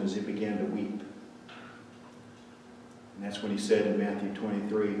Jerusalem is he began to weep. And that's when he said in Matthew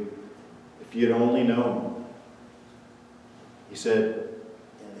 23, if you had only known. He said,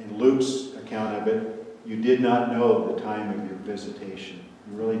 in Luke's account of it, you did not know the time of your visitation.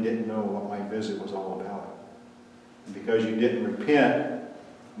 You really didn't know what my visit was all about. And because you didn't repent,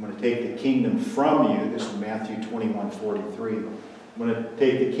 I'm going to take the kingdom from you. This is Matthew 21:43. I'm going to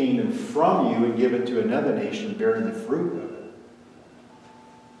take the kingdom from you and give it to another nation bearing the fruit of it.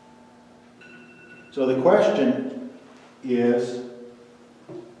 So the question is,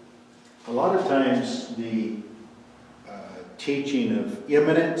 a lot of times the teaching of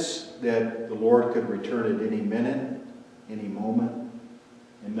imminence, that the Lord could return at any minute, any moment,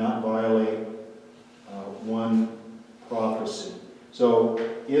 and not violate one prophecy. So,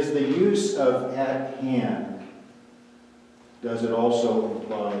 is the use of at hand, does it also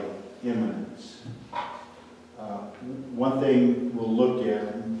imply imminence? One thing we'll look at,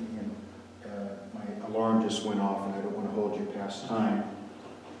 and my alarm just went off and I don't want to hold you past time.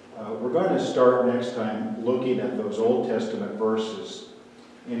 We're going to start next time looking at those Old Testament verses.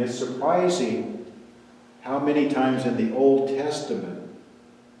 And it's surprising how many times in the Old Testament,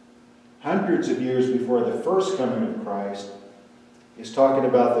 hundreds of years before the first coming of Christ, is talking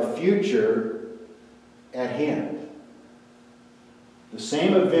about the future at hand. The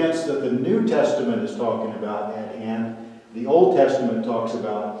same events that the New Testament is talking about at hand, the Old Testament talks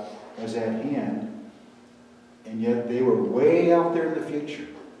about as at hand. And yet they were way out there in the future.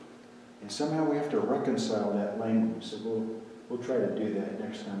 And somehow we have to reconcile that language. So we'll try to do that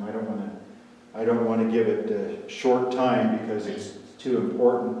next time. I don't want to give it a short time because it's too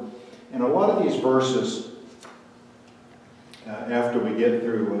important. And a lot of these verses, after we get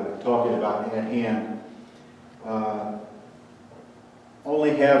through talking about at hand,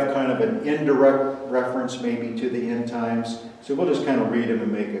 only have kind of an indirect reference maybe to the end times. So we'll just kind of read them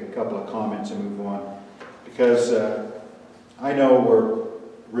and make a couple of comments and move on. Because I know we're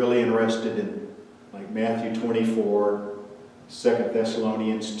really interested in like Matthew 24, 2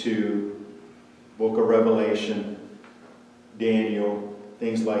 Thessalonians 2, Book of Revelation, Daniel,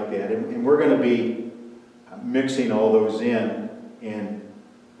 things like that. And we're going to be mixing all those in and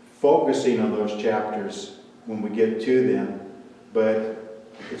focusing on those chapters when we get to them. But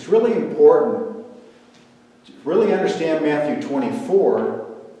it's really important to really understand Matthew 24.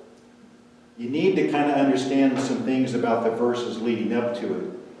 You need to kind of understand some things about the verses leading up to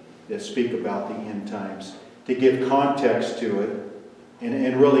it that speak about the end times, to give context to it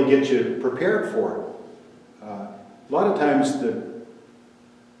and really get you prepared for it. A lot of times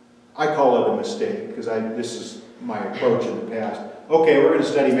I call it a mistake because this is my approach in the past. Okay, we're going to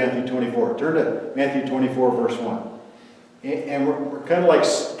study Matthew 24. Turn to Matthew 24, verse 1. And we're kind of like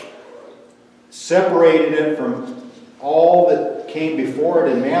separating it from all that came before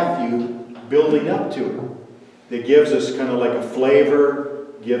it in Matthew, building up to it. That gives us kind of like a flavor,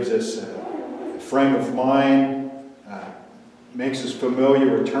 gives us a frame of mind, makes us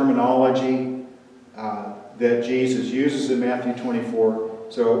familiar with terminology that Jesus uses in Matthew 24.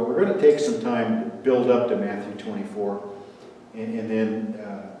 So we're going to take some time to build up to Matthew 24. And then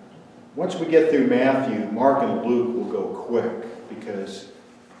once we get through Matthew, Mark and Luke will go quick because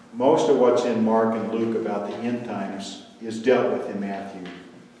most of what's in Mark and Luke about the end times is dealt with in Matthew.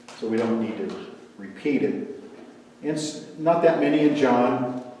 So we don't need to repeat it. It's not that many in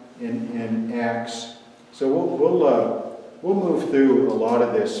John, in Acts. So we'll move through a lot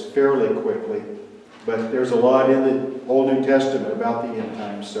of this fairly quickly. But there's a lot in the Old New Testament about the end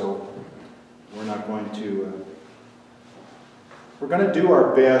times, so we're not going to... we're going to do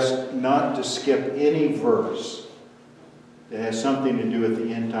our best not to skip any verse that has something to do with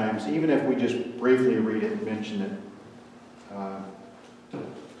the end times, even if we just briefly read it and mention it.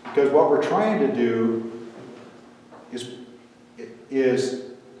 Because what we're trying to do is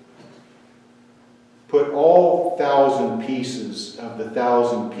put all 1,000 pieces of the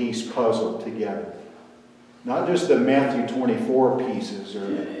 1,000-piece puzzle together. Not just the Matthew 24 pieces or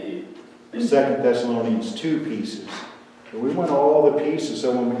the 2 Thessalonians 2 pieces. But we want all the pieces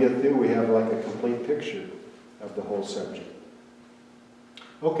so when we get through we have like a complete picture of the whole subject.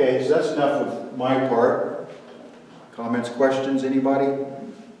 Okay, so that's enough of my part. Comments, questions, anybody?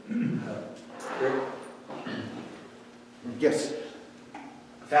 Rick? Yes.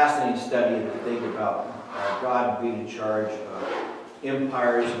 A fascinating study to think about God being in charge of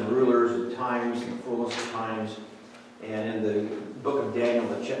empires and rulers and times and fullness of times. And in the book of Daniel,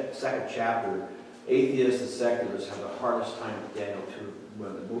 the second chapter, atheists and secularists have the hardest time with Daniel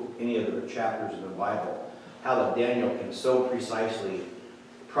any of the chapters in the Bible. How that Daniel can so precisely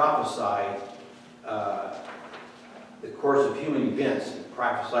prophesy the course of human events. He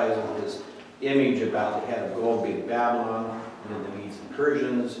prophesies of his image about the head of gold being Babylon, and then the Medes and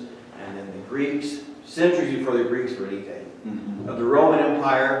Persians, and then the Greeks, centuries before the Greeks were anything. Of the Roman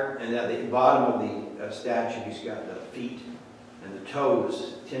Empire, and at the bottom of the statue he's got the feet and the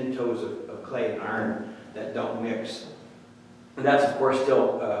toes, 10 toes of clay and iron that don't mix. And that's of course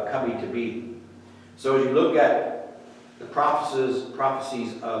still coming to be. So as you look at the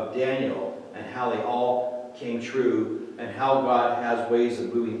prophecies of Daniel and how they all came true, and how God has ways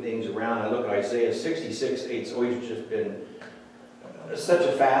of moving things around. I look at Isaiah 66:8. It's always just been such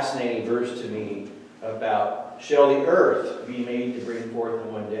a fascinating verse to me about, shall the earth be made to bring forth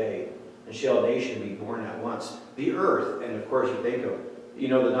in one day, and shall a nation be born at once? The earth, and of course you think of you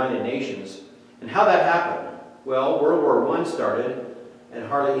know, the United Nations. And how that happened? Well, World War I started, and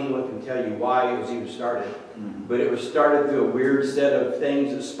hardly anyone can tell you why it was even started. But it was started through a weird set of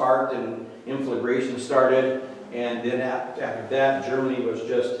things that sparked, and inflagration started. And then after that, Germany was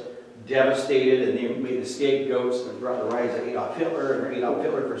just devastated, and they made the scapegoats and brought the rise of Adolf Hitler. And Adolf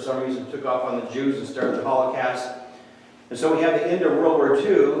Hitler, for some reason, took off on the Jews and started the Holocaust. And so we have the end of World War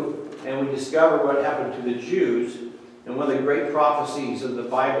II, and we discover what happened to the Jews. And one of the great prophecies of the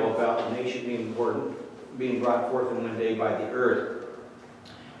Bible about the nation being brought forth in one day by the earth.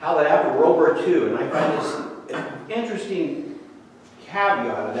 How that after World War II, and I find this an interesting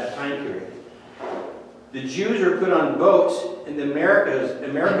caveat of that time period. The Jews were put on boats, and America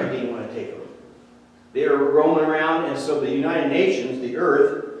didn't want to take them. They were roaming around, and so the United Nations, the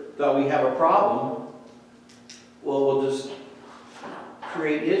earth, thought we have a problem. Well, we'll just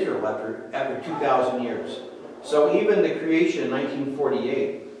create Israel after 2,000 years. So even the creation in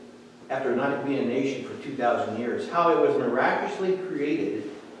 1948, after not being a nation for 2,000 years, how it was miraculously created,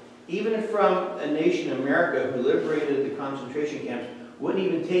 even from a nation, America, who liberated the concentration camps, wouldn't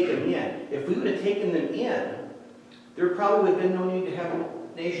even take them in. If we would have taken them in, there probably would have been no need to have a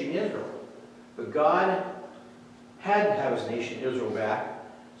nation Israel. But God had to have his nation Israel back.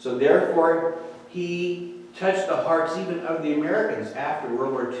 So therefore, he touched the hearts even of the Americans after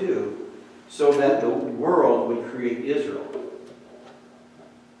World War II, so that the world would create Israel.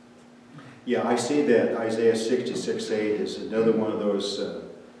 Yeah, I see that Isaiah 66:8 is another one of those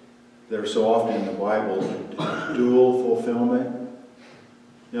that are so often in the Bible, dual fulfillment.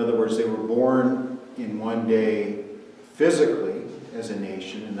 In other words, they were born in one day physically as a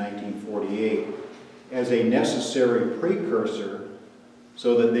nation in 1948 as a necessary precursor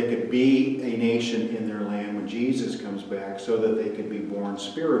so that they could be a nation in their land when Jesus comes back, so that they could be born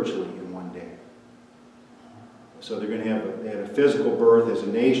spiritually in one day. So they're going to they had a physical birth as a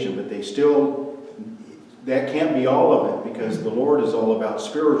nation, but they still, that can't be all of it, because the Lord is all about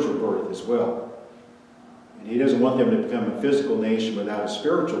spiritual birth as well. And he doesn't want them to become a physical nation without a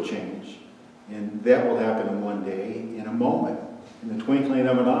spiritual change. And that will happen in one day, in a moment, in the twinkling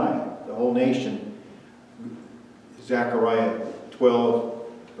of an eye. The whole nation. Zechariah 12,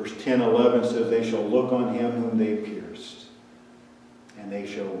 verse 10, 11 says, they shall look on him whom they pierced, and they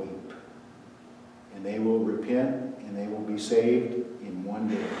shall weep. And they will repent, and they will be saved in one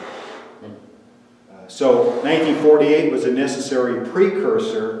day. So 1948 was a necessary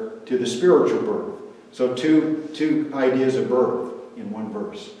precursor to the spiritual birth. So two ideas of birth in one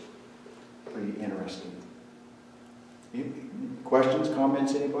verse. Pretty interesting. Questions,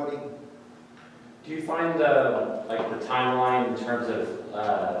 comments, anybody? Do you find the timeline in terms of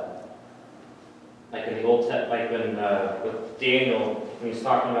like in the Old Testament, like when with Daniel, when he's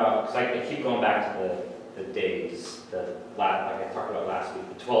talking about, because I keep going back to the days, like I talked about last week,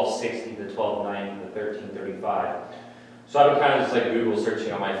 the 1260, the 1290, the 1335. So I've been kind of just like Google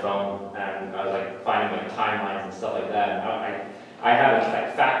searching on my phone, and I was like finding like timelines and stuff like that. And I haven't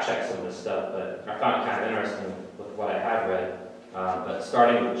like fact checked some of this stuff, but I found it kind of interesting with what I have read. But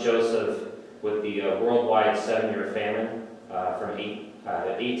starting with Joseph, with the worldwide 7-year famine from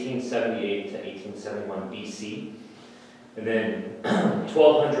 1878 to 1871 BC, and then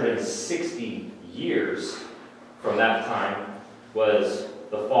 1260 years from that time was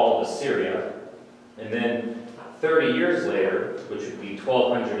the fall of Assyria, and then 30 years later, which would be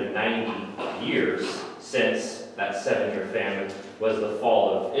 1290 years since that 7-year famine, was the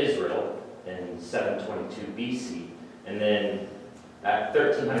fall of Israel in 722 BC. And then at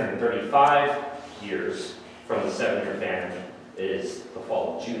 1335 years from the 7-year famine is the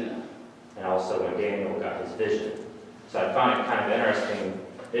fall of Judah, and also when Daniel got his vision. So I found it kind of interesting,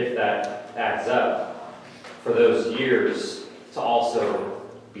 if that adds up, for those years to also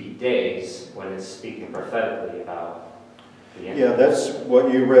be days when it's speaking prophetically about the end. Yeah, that's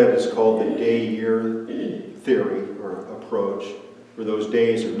what you read is called the day-year theory or approach, where those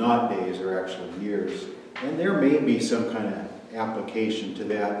days are not days, they're actually years. And there may be some kind of application to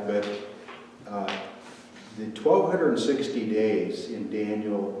that, but the 1260 days in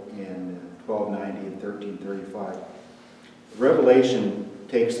Daniel in 1290 and 1335, Revelation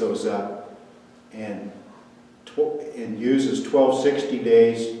takes those up and uses 1260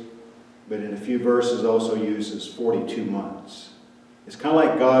 days, but in a few verses also uses 42 months. It's kind of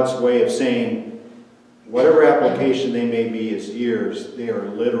like God's way of saying, whatever application they may be as years, they are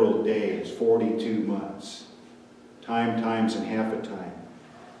literal days, 42 months. Time times and half a time.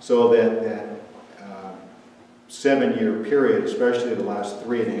 So that 7-year period, especially the last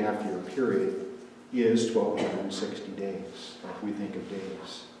 3.5-year period, is 1260 days, like we think of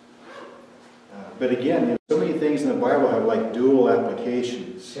days. But again, so many things in the Bible have like dual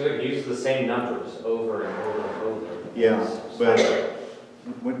applications. So it uses the same numbers over and over and over. Yeah, but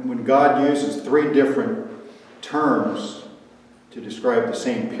when God uses 3 different terms to describe the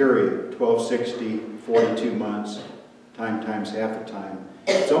same period, 1260, 42 months, time times half a time,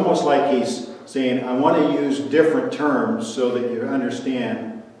 it's almost like he's saying, I want to use different terms so that you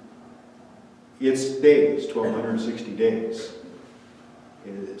understand it's days, 1260 days.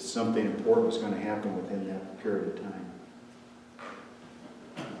 It's something important is going to happen within that period of time.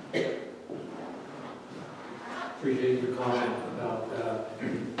 Appreciate your comment about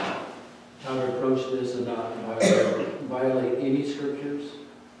how to approach this and not violate any scriptures.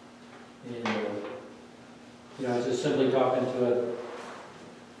 And, I was just simply talking to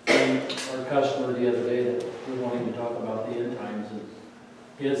our customer the other day that we wanted to talk about the end times, and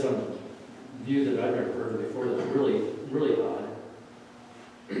he has some view that I've never heard of before that's really, really odd.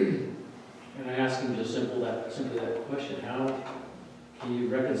 And I asked him just simply that question: how can you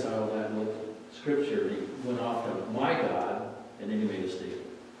reconcile that with Scripture? He went off to my God, and then he made a statement.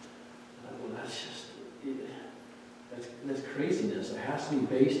 Well, that's craziness. It has to be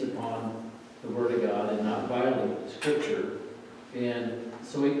based upon the Word of God and not violate Scripture. And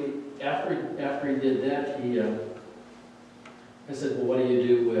so after he did that, I said, well, what do you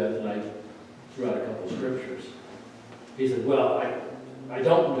do with, and I threw out a couple of scriptures. He said, well, I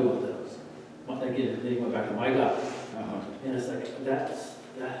don't do with those. Again, then he went back to my God. And it's like,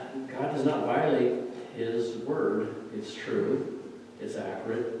 God does not violate His Word. It's true, it's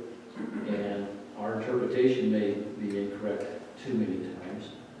accurate, and our interpretation may be incorrect too many times,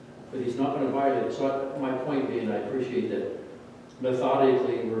 but He's not going to violate it. So my point being, I appreciate that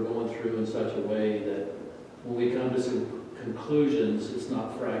methodically we're going through in such a way that when we come to some conclusions, it's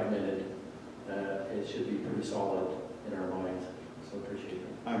not fragmented. It should be pretty solid in our minds. So appreciate it.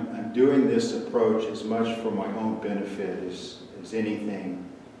 I'm doing this approach as much for my own benefit as anything,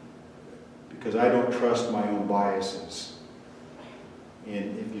 because I don't trust my own biases.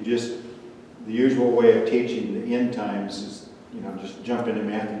 And if you just, the usual way of teaching the end times is, just jump into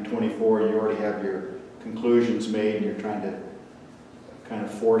Matthew 24, you already have your conclusions made and you're trying to kind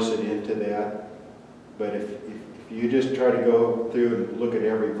of force it into that. But if you just try to go through and look at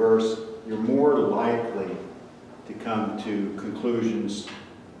every verse, you're more likely to come to conclusions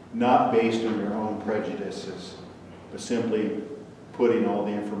not based on your own prejudices, but simply putting all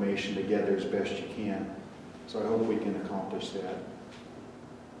the information together as best you can. So I hope we can accomplish that.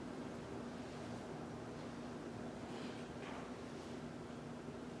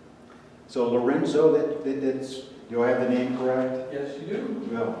 So Lorenzo, do I have the name correct? Yes, you do.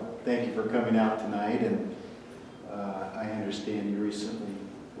 Well, thank you for coming out tonight, and I understand you recently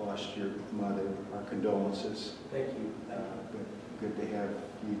lost your mother. Our condolences. Thank you. Good to have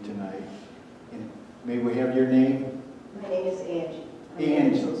you tonight. And may we have your name? My name is Angie. I'm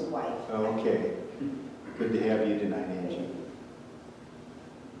Angie. Angel's wife. Okay. Good to have you tonight, Angie.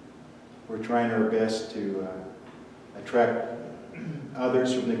 We're trying our best to attract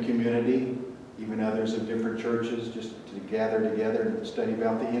others from the community, even others of different churches, just to gather together and study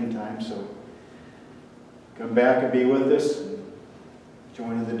about the end times. So come back and be with us and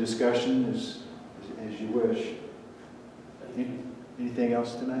join in the discussion as you wish. Anything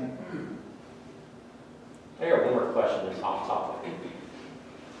else tonight? I got one more question that's off topic.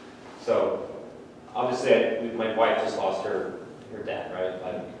 So, obviously, my wife just lost her dad,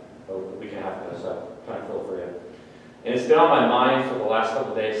 right? A week and a half ago, so I kind of feel for you. And it's been on my mind for the last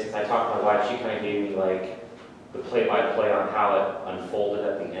couple of days since I talked to my wife. She kind of gave me like the play-by-play on how it unfolded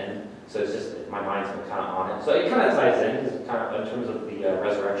at the end. So it's just, my mind's been kind of on it. So it kind of ties in, because kind of in terms of the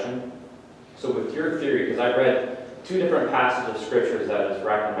resurrection. So with your theory, because I read 2 different passages of scriptures that is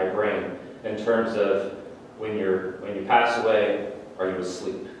racking my brain in terms of when you pass away, are you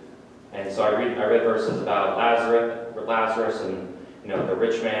asleep? And so I read verses about Lazarus and the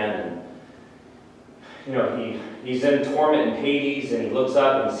rich man, and he's in torment in Hades, and he looks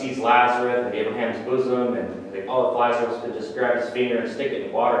up and sees Lazarus in Abraham's bosom, and he's like, oh, if Lazarus could just grab his finger and stick it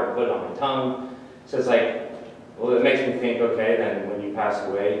in water and put it on my tongue. So it's like, well, it makes me think, okay, then when you pass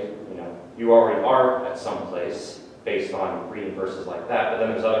away, you already are at some place based on reading verses like that. But then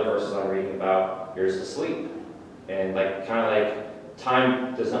there's other verses I'm reading about you're just asleep, and kind of like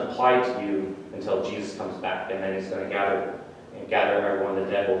time doesn't apply to you until Jesus comes back, and then He's going to gather everyone.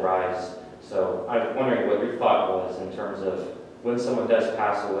 The dead will rise. So I was wondering what your thought was in terms of when someone does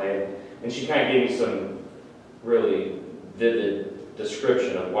pass away. And she kind of gave me some really vivid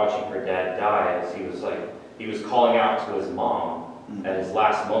description of watching her dad die, as he was calling out to his mom at his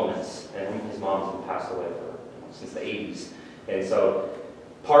last moments, and his mom's been passed away since the 80s. And so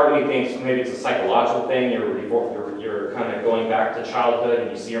part of me thinks maybe it's a psychological thing. You're kind of going back to childhood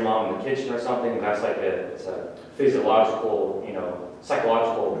and you see your mom in the kitchen or something, and that's like it's a physiological,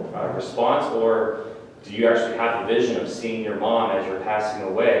 psychological response, or do you actually have the vision of seeing your mom as you're passing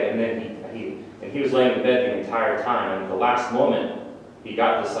away? And then he was laying in bed the entire time, and at the last moment, he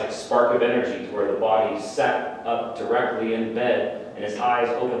got this like spark of energy to where the body sat up directly in bed, and his eyes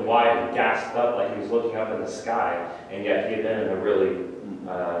opened wide and gasped up like he was looking up in the sky, and yet he had been in a really,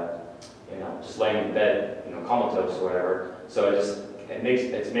 just laying in bed, comatose or whatever. So it's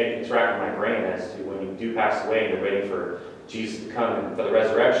racking my brain as to when you do pass away and you're waiting for Jesus to come for the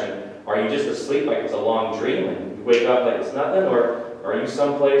resurrection. Are you just asleep like it's a long dream and you wake up like it's nothing, or are you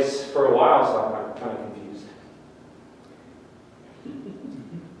someplace for a while? So I'm kind of confused.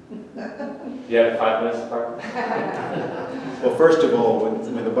 You have 5 minutes to talk? Well, first of all,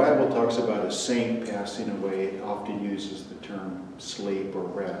 when the Bible talks about a saint passing away, it often uses the term sleep or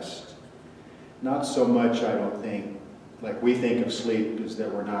rest. Not so much, I don't think, like we think of sleep is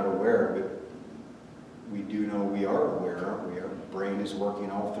that we're not aware, but we do know we are aware, aren't we? Our brain is working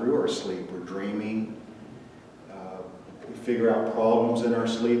all through our sleep. We're dreaming. We figure out problems in our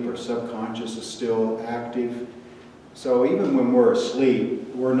sleep. Our subconscious is still active. So even when we're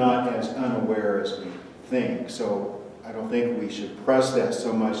asleep, we're not as unaware as we think. So I don't think we should press that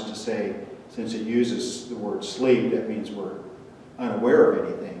so much to say, since it uses the word sleep, that means we're unaware of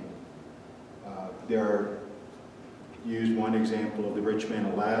anything. Used one example of the rich man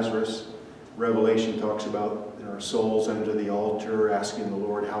and Lazarus. Revelation talks about our souls under the altar, asking the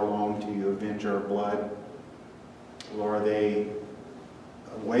Lord, how long do you avenge our blood? Well, are they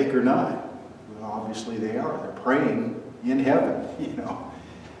awake or not? Well, obviously they are. They're praying in heaven,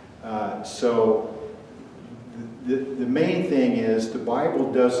 So the main thing is the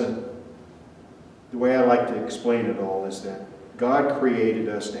Bible doesn't, the way I like to explain it all is that God created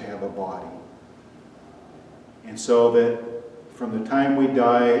us to have a body. And so that from the time we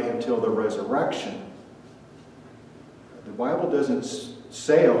die until the resurrection, the Bible doesn't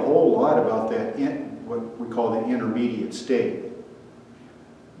say a whole lot about that, what we call the intermediate state.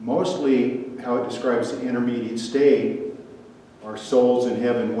 Mostly how it describes the intermediate state are souls in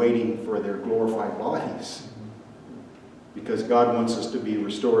heaven waiting for their glorified bodies. Because God wants us to be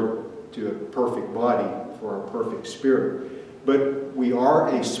restored to a perfect body for our perfect spirit. But we are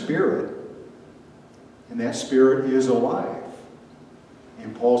a spirit, and that spirit is alive.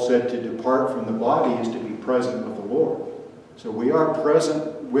 And Paul said to depart from the body is to be present with the Lord. So we are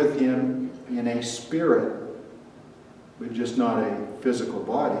present with Him in a spirit, but just not a physical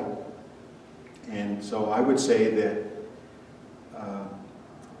body. And so I would say that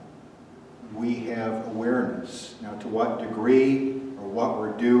we have awareness. Now, to what degree or what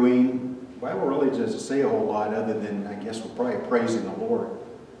we're doing, the Bible really doesn't say a whole lot other than, I guess, we're probably praising the Lord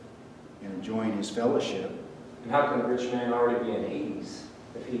and enjoying His fellowship. And how can a rich man already be in Hades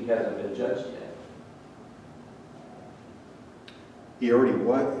if he hasn't been judged yet? He already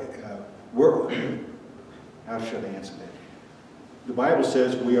how should I answer that? The Bible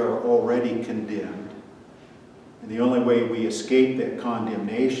says we are already condemned. And the only way we escape that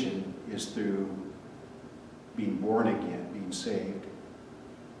condemnation is through being born again, being saved.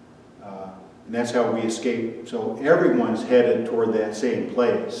 And that's how we escape. So everyone's headed toward that same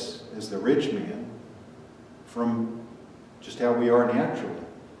place as the rich man from just how we are naturally.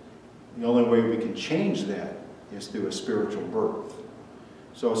 The only way we can change that is through a spiritual birth.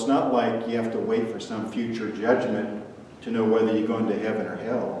 So it's not like you have to wait for some future judgment to know whether you're going to heaven or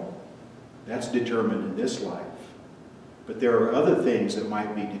hell. That's determined in this life. But there are other things that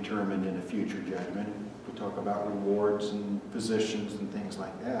might be determined in a future judgment. We talk about rewards and positions and things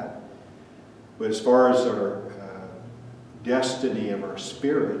like that. But as far as our destiny of our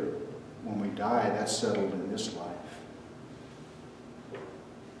spirit, when we die, that's settled in this life.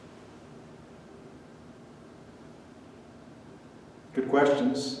 Good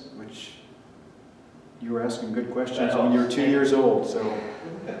questions, which you were asking good questions when you were 2 years old, so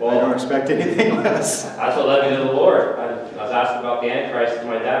I don't expect anything less. That's what led me to the Lord. I was asking about the Antichrist to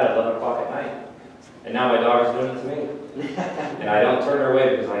my dad at 11 o'clock at night. And now my daughter's doing it to me. And I don't turn her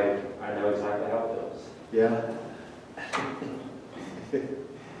away because I know exactly how it feels. Yeah.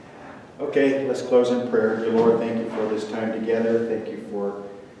 Okay, let's close in prayer. Dear Lord, thank you for this time together. Thank you for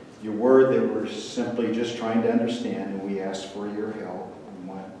your word that we're simply just trying to understand, and we ask for your help. We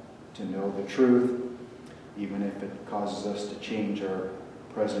want to know the truth, even if it causes us to change our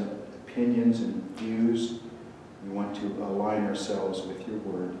present opinions and views. We want to align ourselves with your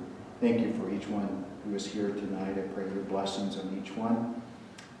word. Thank you for each one who is here tonight. I pray your blessings on each one.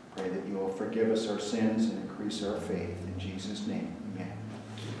 Pray that you will forgive us our sins and increase our faith. In Jesus' name, amen.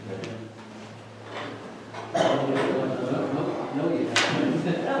 No, you haven't.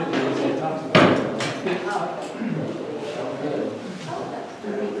 It talks about it.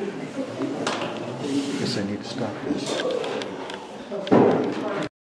 Guess I need to stop this.